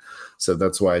distraction. So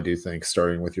that's why I do think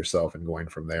starting with yourself and going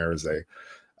from there is a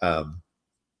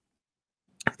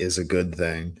good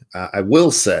thing. I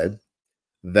will say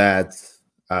that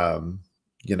I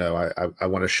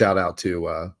want to shout out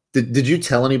to did you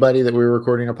tell anybody that we were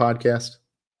recording a podcast?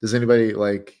 Does anybody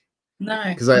No,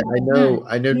 because I know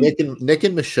no. Nick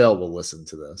and Michelle will listen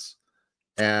to this.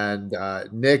 And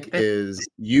Nick is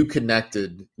you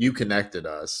connected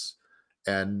us,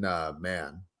 and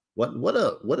man, what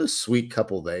a sweet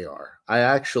couple they are. I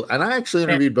actually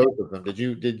interviewed both of them. Did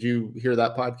you hear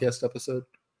that podcast episode?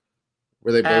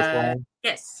 Were they both on?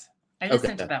 Yes, I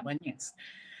listened to that one. Yes,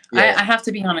 Yeah. I have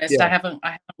to be honest. Yeah. I haven't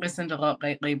listened a lot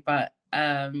lately, but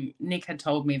Nick had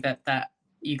told me that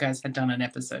you guys had done an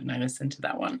episode, and I listened to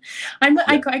that one.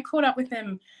 I caught up with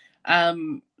them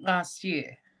last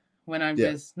year when I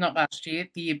was not last year,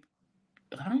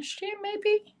 last year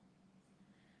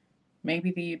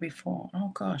maybe the year before. Oh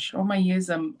gosh, all my years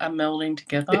are melding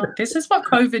together. This is what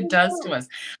COVID does to us.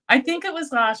 I think it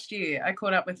was last year I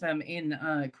caught up with them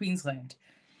in Queensland.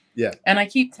 Yeah. And I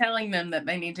keep telling them that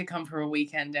they need to come for a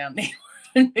weekend down there,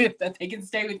 that they can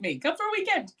stay with me. Come for a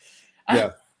weekend.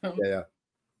 Yeah.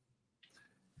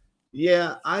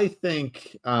 Yeah, I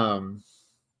think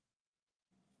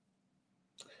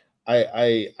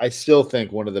I still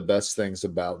think one of the best things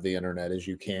about the internet is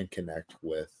you can connect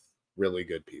with really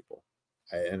good people.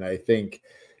 And I think,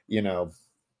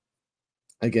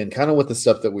 again, kind of with the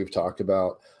stuff that we've talked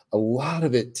about, a lot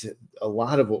of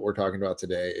what we're talking about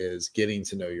today is getting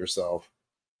to know yourself,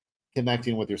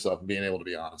 connecting with yourself, and being able to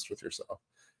be honest with yourself.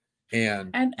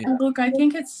 And look, I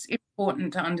think it's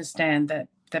important to understand that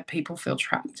people feel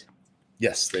trapped.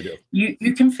 Yes, they do.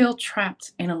 You can feel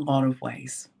trapped in a lot of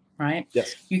ways, right?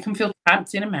 Yes. You can feel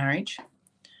trapped in a marriage.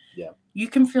 Yeah. You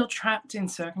can feel trapped in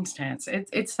circumstance.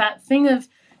 It's that thing of,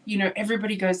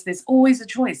 everybody goes, there's always a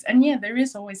choice. And yeah, there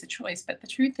is always a choice. But the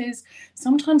truth is,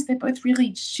 sometimes they're both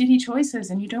really shitty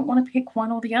choices and you don't want to pick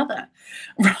one or the other,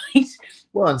 right?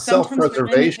 Well, and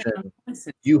self-preservation,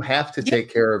 you have to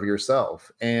take care of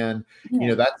yourself. And,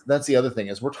 that's the other thing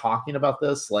is we're talking about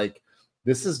this. Like,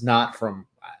 this is not from,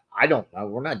 I don't know.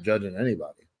 We're not judging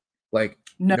anybody. Like,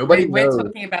 no, nobody we're knows.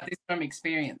 talking about this from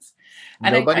experience.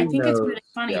 And I think knows. It's really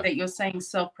funny that you're saying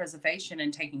self-preservation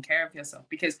and taking care of yourself,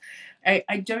 because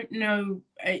I don't know.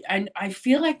 I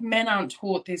feel like men aren't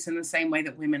taught this in the same way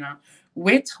that women are.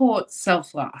 We're taught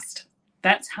self-last.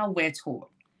 That's how we're taught.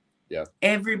 Yeah.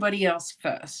 Everybody else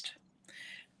first.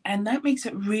 And that makes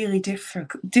it really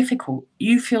difficult.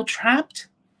 You feel trapped,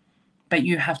 but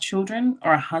you have children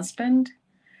or a husband.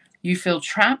 You feel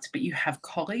trapped, but you have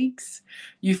colleagues.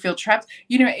 You feel trapped.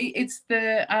 It's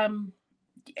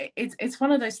it's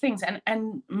one of those things.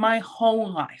 And my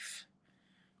whole life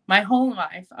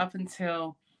up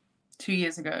until 2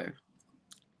 years ago,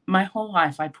 my whole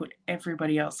life I put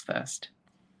everybody else first.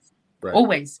 Right.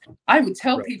 Always. I would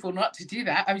tell people not to do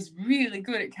that. I was really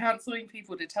good at counseling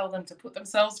people to tell them to put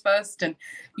themselves first and,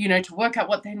 to work out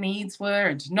what their needs were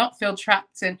and to not feel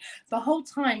trapped. And the whole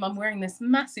time I'm wearing this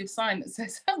massive sign that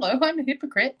says, hello, I'm a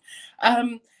hypocrite.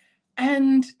 And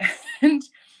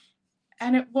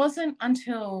it wasn't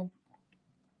until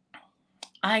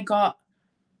I got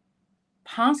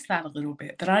past that a little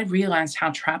bit that I realized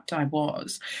how trapped I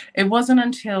was. It wasn't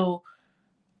until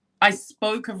I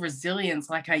spoke of resilience,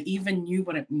 like I even knew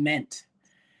what it meant.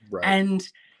 Right. And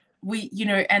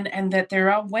and that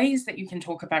there are ways that you can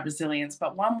talk about resilience,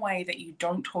 but one way that you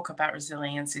don't talk about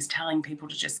resilience is telling people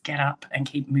to just get up and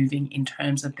keep moving in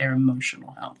terms of their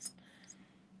emotional health.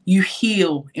 You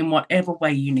heal in whatever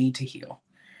way you need to heal.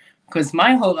 Because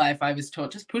my whole life I was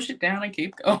taught just push it down and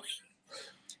keep going.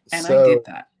 And I did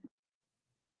that.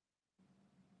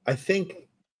 I think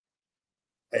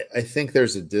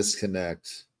there's a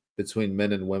disconnect between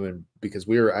men and women because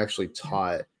we are actually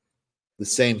taught the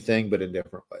same thing, but in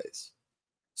different ways.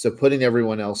 So putting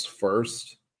everyone else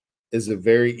first is a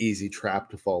very easy trap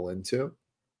to fall into.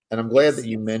 And I'm glad that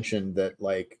you mentioned that,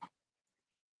 like,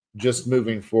 just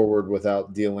moving forward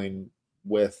without dealing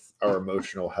with our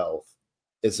emotional health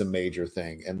is a major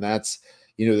thing. And that's,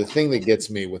 the thing that gets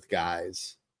me with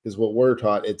guys is what we're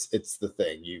taught. It's the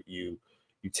thing you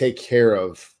take care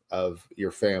of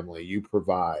your family, you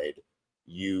provide,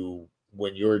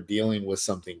 when you're dealing with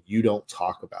something, you don't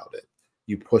talk about it,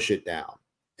 you push it down.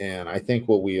 And I think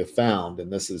what we have found,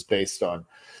 and this is based on,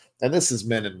 and this is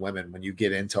men and women, when you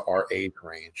get into our age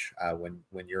range,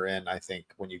 when you're in, I think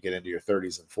when you get into your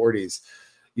 30s and 40s,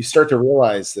 you start to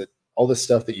realize that all the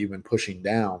stuff that you've been pushing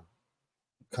down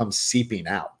comes seeping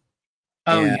out.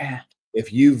 Oh, And yeah.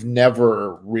 if you've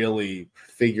never really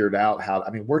figured out how, I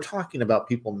mean, we're talking about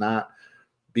people not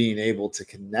being able to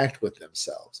connect with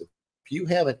themselves. If you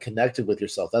haven't connected with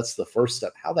yourself, that's the first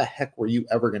step. How the heck were you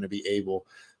ever going to be able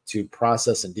to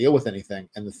process and deal with anything?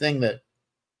 And the thing that,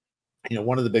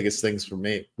 one of the biggest things for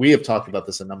me, we have talked about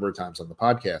this a number of times on the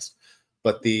podcast,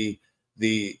 but the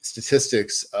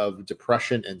statistics of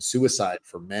depression and suicide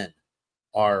for men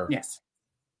are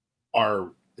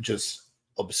just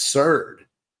absurd.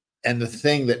 And the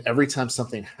thing that every time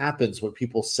something happens, what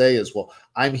people say is, well,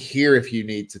 I'm here if you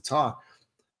need to talk.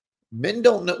 Men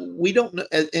don't know. We don't know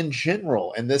in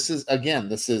general. And this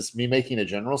is me making a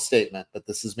general statement, but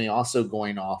this is me also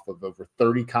going off of over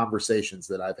 30 conversations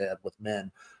that I've had with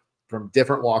men from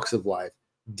different walks of life,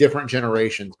 different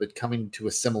generations, but coming to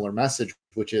a similar message,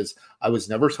 which is I was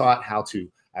never taught how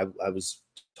to, I was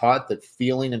taught that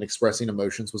feeling and expressing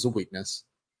emotions was a weakness,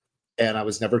 and I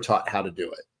was never taught how to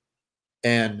do it.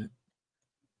 And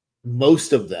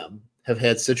most of them have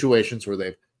had situations where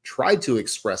they've tried to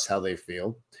express how they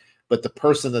feel, but the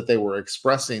person that they were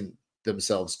expressing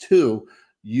themselves to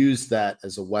used that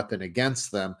as a weapon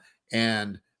against them.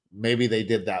 And maybe they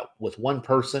did that with one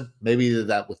person, maybe they did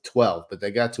that with 12, but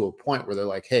they got to a point where they're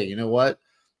like, hey, you know what?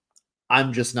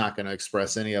 I'm just not going to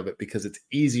express any of it because it's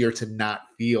easier to not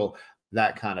feel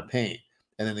that kind of pain.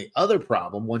 And then the other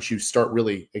problem, once you start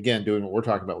really, again, doing what we're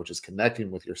talking about, which is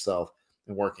connecting with yourself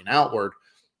and working outward,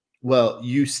 well,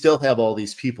 you still have all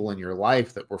these people in your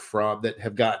life that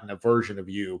have gotten a version of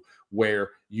you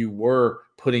where you were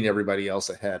putting everybody else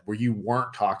ahead, where you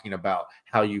weren't talking about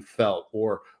how you felt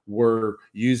or were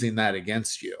using that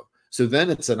against you. So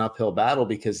then it's an uphill battle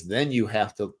because then you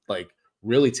have to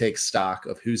really take stock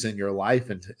of who's in your life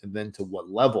and then to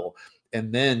what level.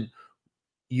 And then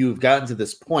you've gotten to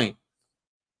this point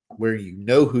where you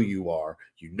know who you are,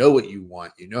 you know what you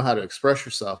want, you know how to express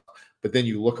yourself, but then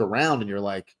you look around and you're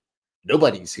like,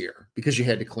 nobody's here because you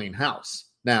had to clean house.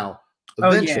 Now,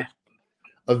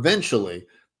 eventually,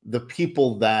 the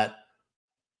people that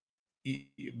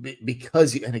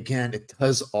and again, it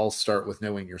does all start with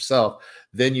knowing yourself.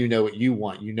 Then you know what you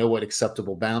want. You know what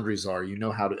acceptable boundaries are. You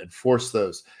know how to enforce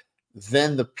those.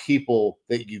 Then the people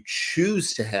that you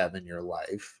choose to have in your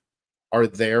life are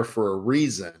there for a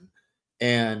reason.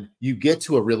 And you get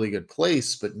to a really good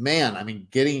place. But man, I mean,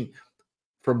 getting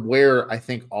from where I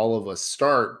think all of us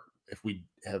start, if we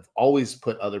have always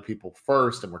put other people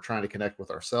first and we're trying to connect with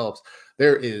ourselves,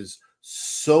 there is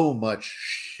so much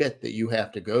shit that you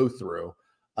have to go through.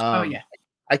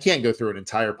 I can't go through an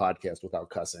entire podcast without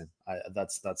cussing.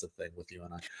 That's a thing with you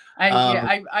and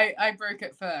I. I broke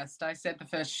it first. I said the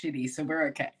first shitty, so we're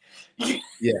okay.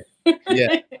 Yeah.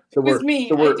 So we're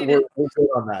good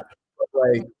on that.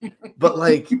 But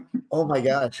oh my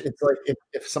gosh, it's like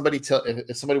if somebody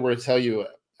were to tell you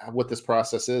what this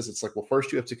process is, it's like, well,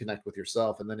 first you have to connect with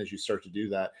yourself, and then as you start to do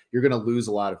that, you're going to lose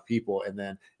a lot of people. And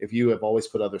then if you have always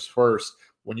put others first,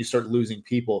 when you start losing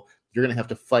people, you're going to have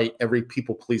to fight every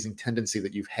people pleasing tendency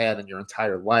that you've had in your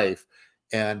entire life.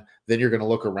 And then you're going to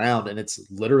look around and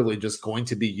it's literally just going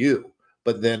to be you.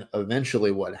 But then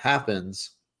eventually what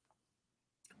happens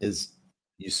is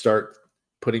you start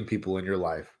putting people in your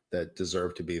life that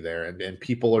deserve to be there, and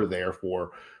people are there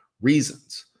for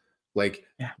reasons.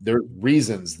 There are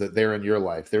reasons that they're in your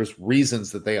life. There's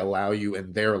reasons that they allow you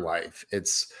in their life.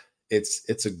 It's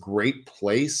it's a great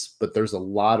place, but there's a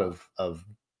lot of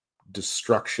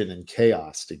destruction and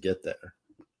chaos to get there.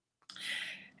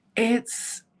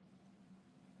 It's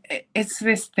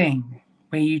this thing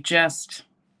where you just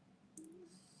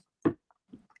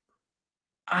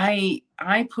I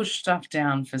pushed stuff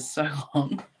down for so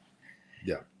long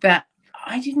that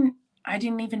I didn't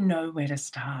even know where to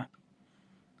start.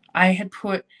 I had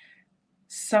put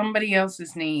somebody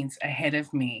else's needs ahead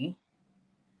of me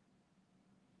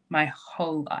my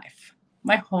whole life.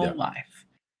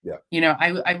 Yeah. You know,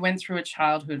 I went through a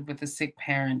childhood with a sick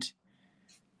parent.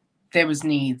 There was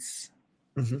needs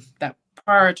that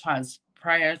prioritize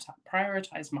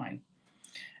mine.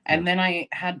 And then I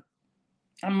had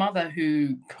a mother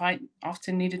who quite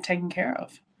often needed taken care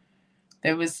of.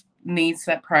 There was needs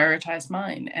that prioritized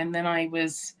mine. And then I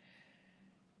was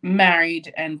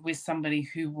married and with somebody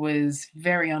who was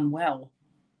very unwell.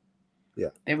 Yeah.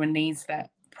 There were needs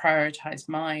that prioritized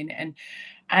mine. And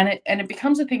it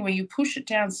becomes a thing where you push it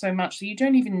down so much that you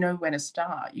don't even know where to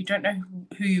start. You don't know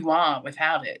who you are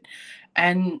without it.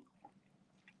 And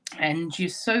you're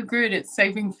so good at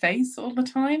saving face all the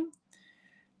time.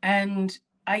 And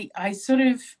I sort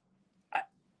of,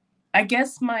 I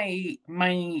guess my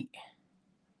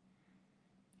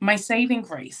saving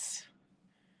grace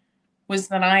was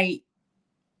that I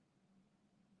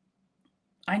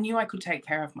knew I could take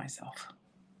care of myself.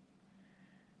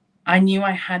 I knew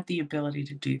I had the ability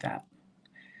to do that.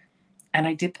 And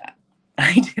I did that.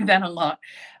 I did that a lot.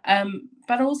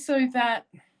 But also that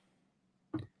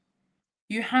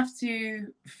you have to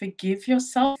forgive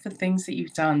yourself for things that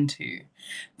you've done too.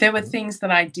 There were things that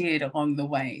I did along the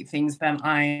way, things that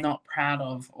I'm not proud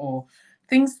of, or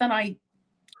things that I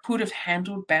could have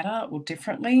handled better or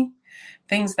differently,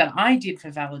 things that I did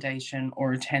for validation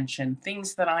or attention,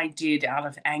 things that I did out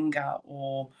of anger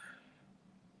or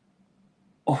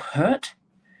hurt,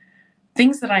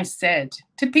 things that I said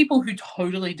to people who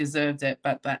totally deserved it,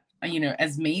 but that, you know,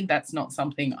 as me, that's not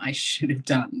something I should have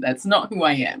done. That's not who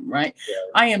I am, right? Yeah.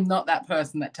 I am not that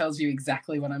person that tells you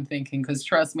exactly what I'm thinking, because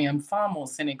trust me, I'm far more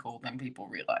cynical than people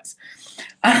realize.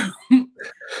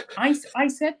 I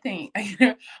said things, you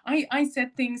know, I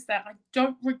said things that I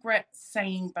don't regret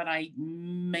saying, but I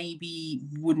maybe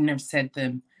wouldn't have said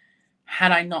them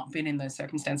had I not been in those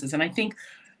circumstances. And I think,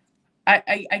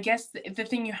 I guess the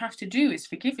thing you have to do is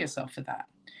forgive yourself for that.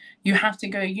 You have to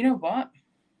go, you know what?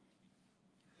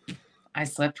 I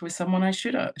slept with someone I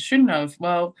shouldn't have.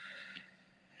 Well,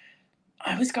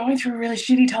 I was going through a really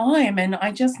shitty time and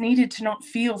I just needed to not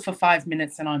feel for 5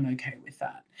 minutes, and I'm okay with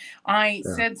that. I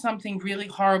said something really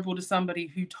horrible to somebody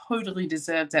who totally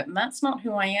deserved it, and that's not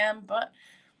who I am, but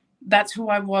that's who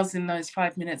I was in those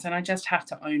 5 minutes, and I just have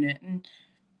to own it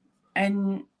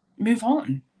and move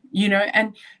on, you know,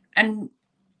 and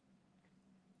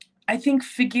I think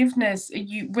forgiveness,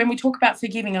 when we talk about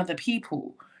forgiving other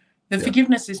people, the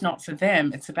forgiveness is not for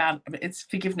them. It's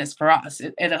forgiveness for us.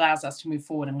 It allows us to move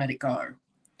forward and let it go.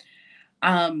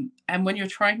 And when you're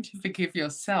trying to forgive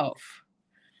yourself,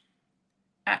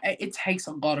 it takes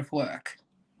a lot of work.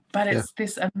 But it's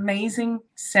this amazing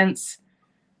sense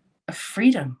of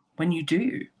freedom when you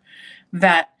do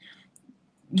that.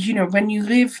 You know, when you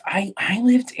live, I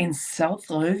lived in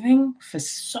self-loathing for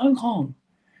so long.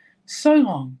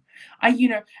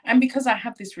 And because I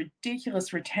have this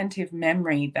ridiculous retentive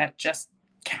memory that just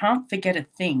can't forget a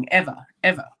thing ever,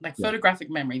 like photographic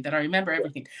memory, that I remember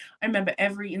everything. I remember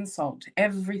every insult,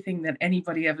 everything that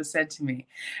anybody ever said to me.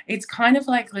 It's kind of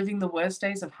like living the worst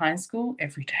days of high school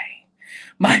every day.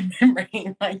 My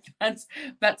memory, like that's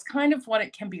kind of what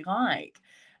it can be like.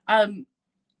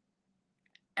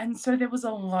 And so there was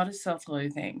a lot of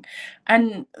self-loathing,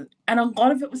 and a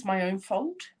lot of it was my own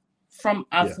fault from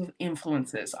other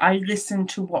influences. I listened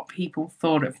to what people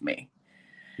thought of me.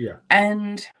 Yeah.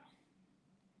 And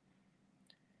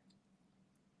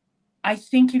I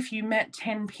think if you met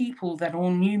 10 people that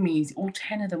all knew me, all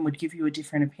 10 of them would give you a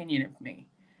different opinion of me.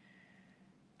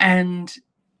 And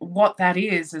what that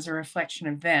is a reflection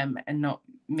of them and not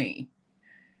me.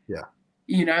 Yeah.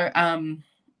 You know,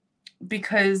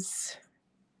 because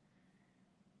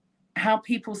how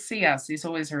people see us is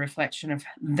always a reflection of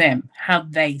them, how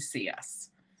they see us.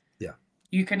 Yeah.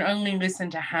 You can only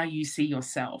listen to how you see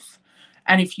yourself.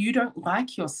 And if you don't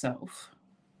like yourself,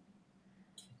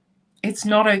 it's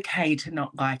not okay to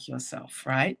not like yourself,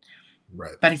 right?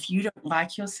 Right. But if you don't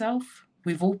like yourself,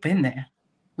 we've all been there.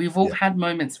 We've all had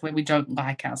moments where we don't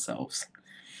like ourselves.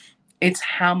 It's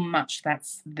how much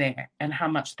that's there and how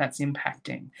much that's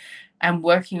impacting, and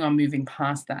working on moving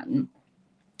past that. And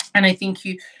I think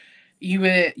you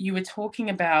were talking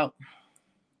about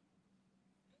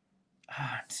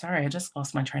I'm sorry, I just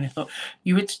lost my train of thought.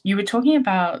 You were talking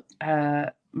about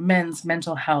men's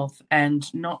mental health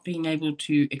and not being able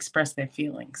to express their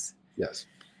feelings. Yes.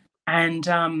 And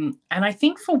I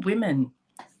think for women,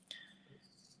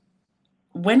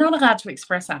 we're not allowed to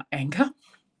express our anger.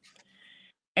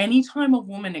 Anytime a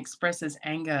woman expresses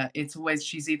anger, it's always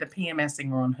she's either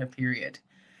PMSing or on her period.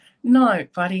 No,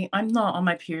 buddy, I'm not on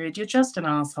my period. You're just an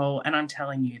asshole, and I'm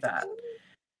telling you that.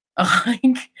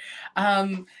 Like,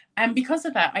 and because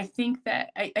of that, I think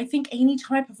any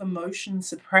type of emotion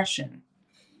suppression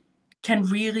can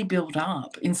really build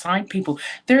up inside people.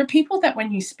 There are people that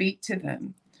when you speak to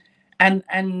them,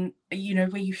 and you know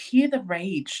where you hear the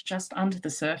rage just under the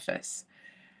surface,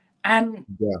 and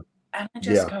Yeah. and I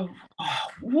just Yeah. go, oh,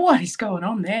 what is going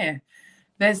on there?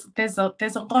 There's a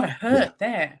lot of Yeah. hurt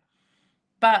there.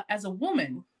 But as a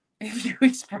woman, if you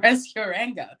express your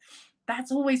anger,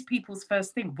 that's always people's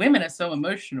first thing. Women are so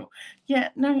emotional. Yeah,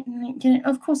 no,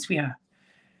 of course we are.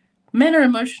 Men are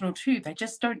emotional too. They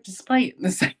just don't display it in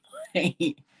the same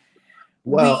way.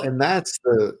 Well, We and that's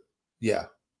the yeah.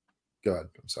 Go ahead.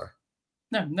 I'm sorry.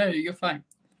 no, you're fine.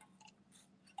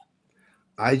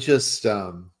 I just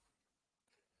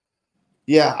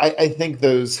yeah, I think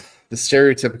those the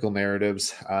stereotypical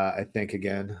narratives. I think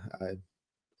again,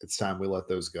 it's time we let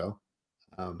those go.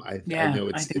 I Yeah, know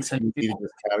I think it's so too. easy to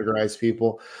just categorize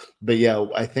people, but yeah,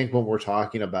 I think when we're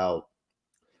talking about,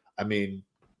 I mean,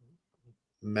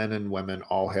 men and women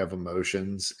all have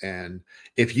emotions, and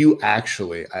if you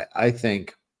actually, I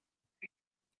think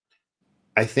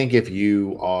if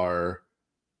you are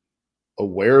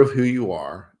aware of who you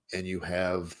are and you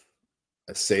have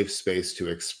a safe space to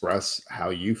express how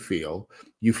you feel,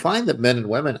 you find that men and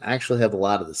women actually have a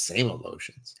lot of the same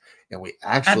emotions, and we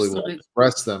actually will Absolutely.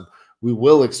 express them. We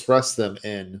will express them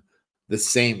in the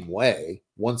same way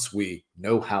once we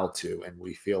know how to and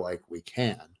we feel like we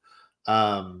can.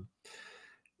 Um,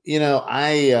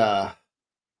 I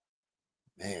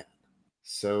man,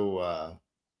 so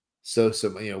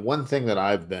one thing that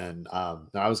I've been now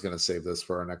I was going to save this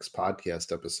for our next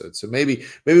podcast episode, so maybe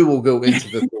we'll go into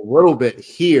this a little bit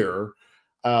here,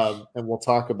 and we'll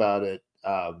talk about it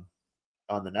on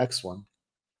the next one.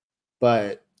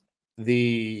 But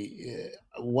the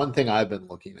one thing I've been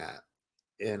looking at,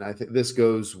 and I think this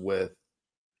goes with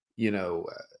you know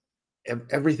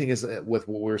everything is with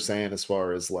what we're saying as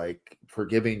far as like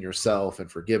forgiving yourself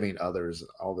and forgiving others,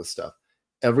 all this stuff.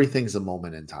 Everything's a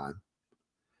moment in time.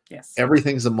 Yes.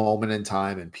 Everything's a moment in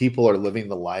time, and people are living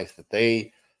the life that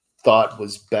they thought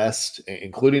was best,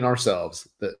 including ourselves,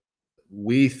 that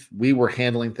we were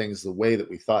handling things the way that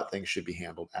we thought things should be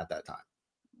handled at that time.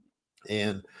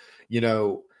 And you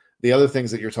know the other things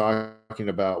that you're talking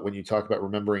about when you talk about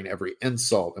remembering every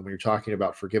insult, and when you're talking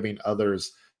about forgiving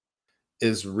others,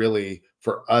 is really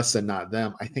for us and not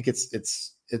them. I think it's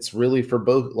really for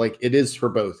both. Like it is for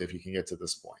both if you can get to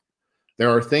this point. There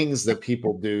are things that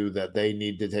people do that they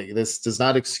need to take. This does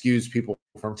not excuse people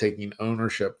from taking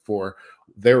ownership for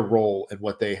their role and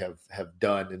what they have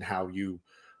done and how you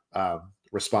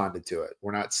responded to it.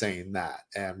 We're not saying that,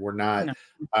 and we're not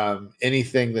No.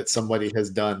 anything that somebody has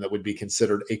done that would be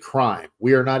considered a crime.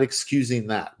 We are not excusing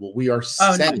that. Oh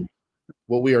no.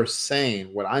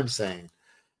 What I'm saying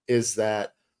is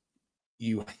that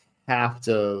you have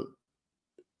to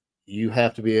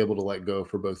be able to let go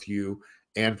for both you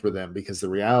and for them, because the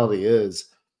reality is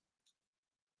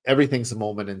everything's a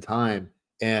moment in time,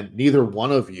 and neither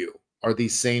one of you are the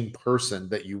same person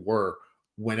that you were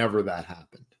whenever that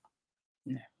happened.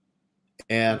 No.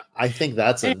 And I think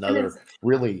that's And another it's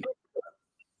really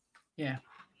yeah.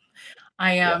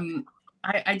 I yeah.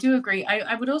 I do agree.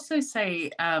 I would also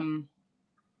say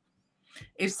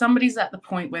if somebody's at the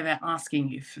point where they're asking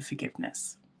you for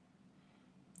forgiveness,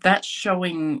 that's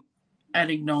showing an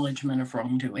acknowledgement of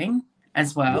wrongdoing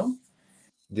as Yeah. well.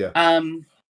 Yeah. Um,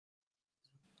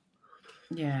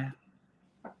 yeah,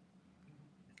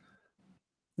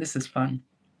 this is fun.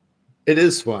 It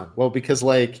is fun. Well, because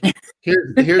like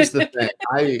here's the thing.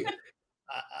 I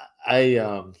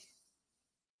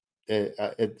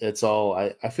it's all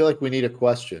I feel like we need a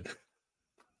question.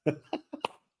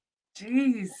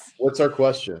 Jeez, What's our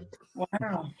question?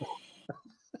 wow.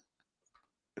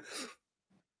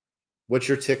 What's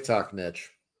your TikTok niche?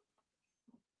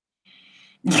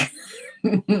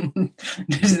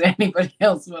 Does anybody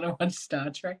else want to watch Star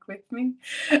Trek with me?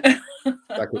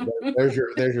 There's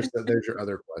your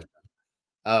other question.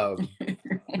 No,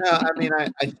 I mean I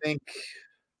think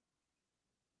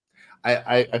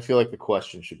I feel like the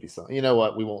question should be something. You know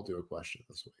what? We won't do a question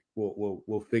this week.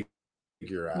 We'll figure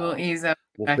We'll out. ease up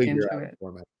We'll back figure into out a it.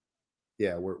 format.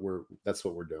 Yeah, we're that's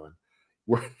what we're doing.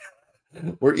 We're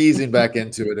we're easing back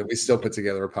into it, and we still put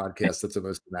together a podcast that's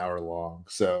almost an hour long.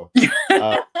 So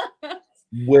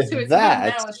with So it's that,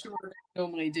 about an hour shorter than I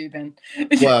normally do then.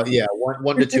 well, yeah,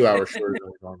 1 to 2 hours shorter than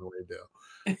we normally do.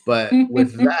 But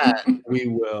with that, we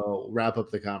will wrap up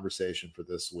the conversation for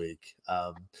this week.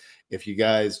 If you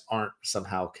guys aren't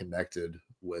somehow connected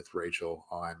with Rachel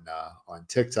on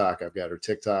TikTok, I've got her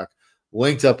TikTok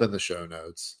linked up in the show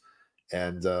notes,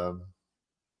 and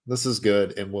this is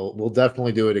good, and we'll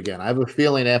definitely do it again. I have a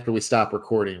feeling after we stop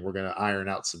recording, we're going to iron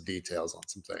out some details on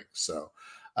some things. So,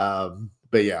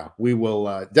 but yeah, we will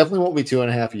definitely won't be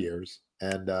 2.5 years,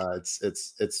 and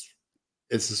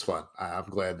it's just fun. I'm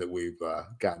glad that we've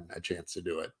gotten a chance to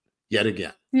do it yet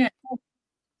again. Yeah,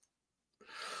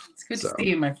 it's good to see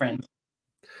you, my friend.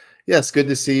 Yes, good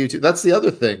to see you too. That's the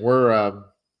other thing. We're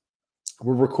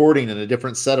recording in a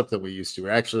different setup than we used to.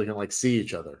 We're actually gonna like see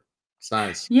each other. It's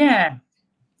nice. Yeah,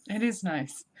 it is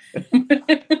nice. So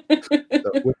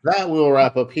with that, we will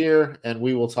wrap up here, and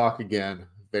we will talk again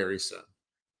very soon.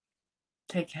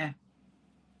 Take care.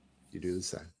 You do the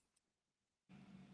same.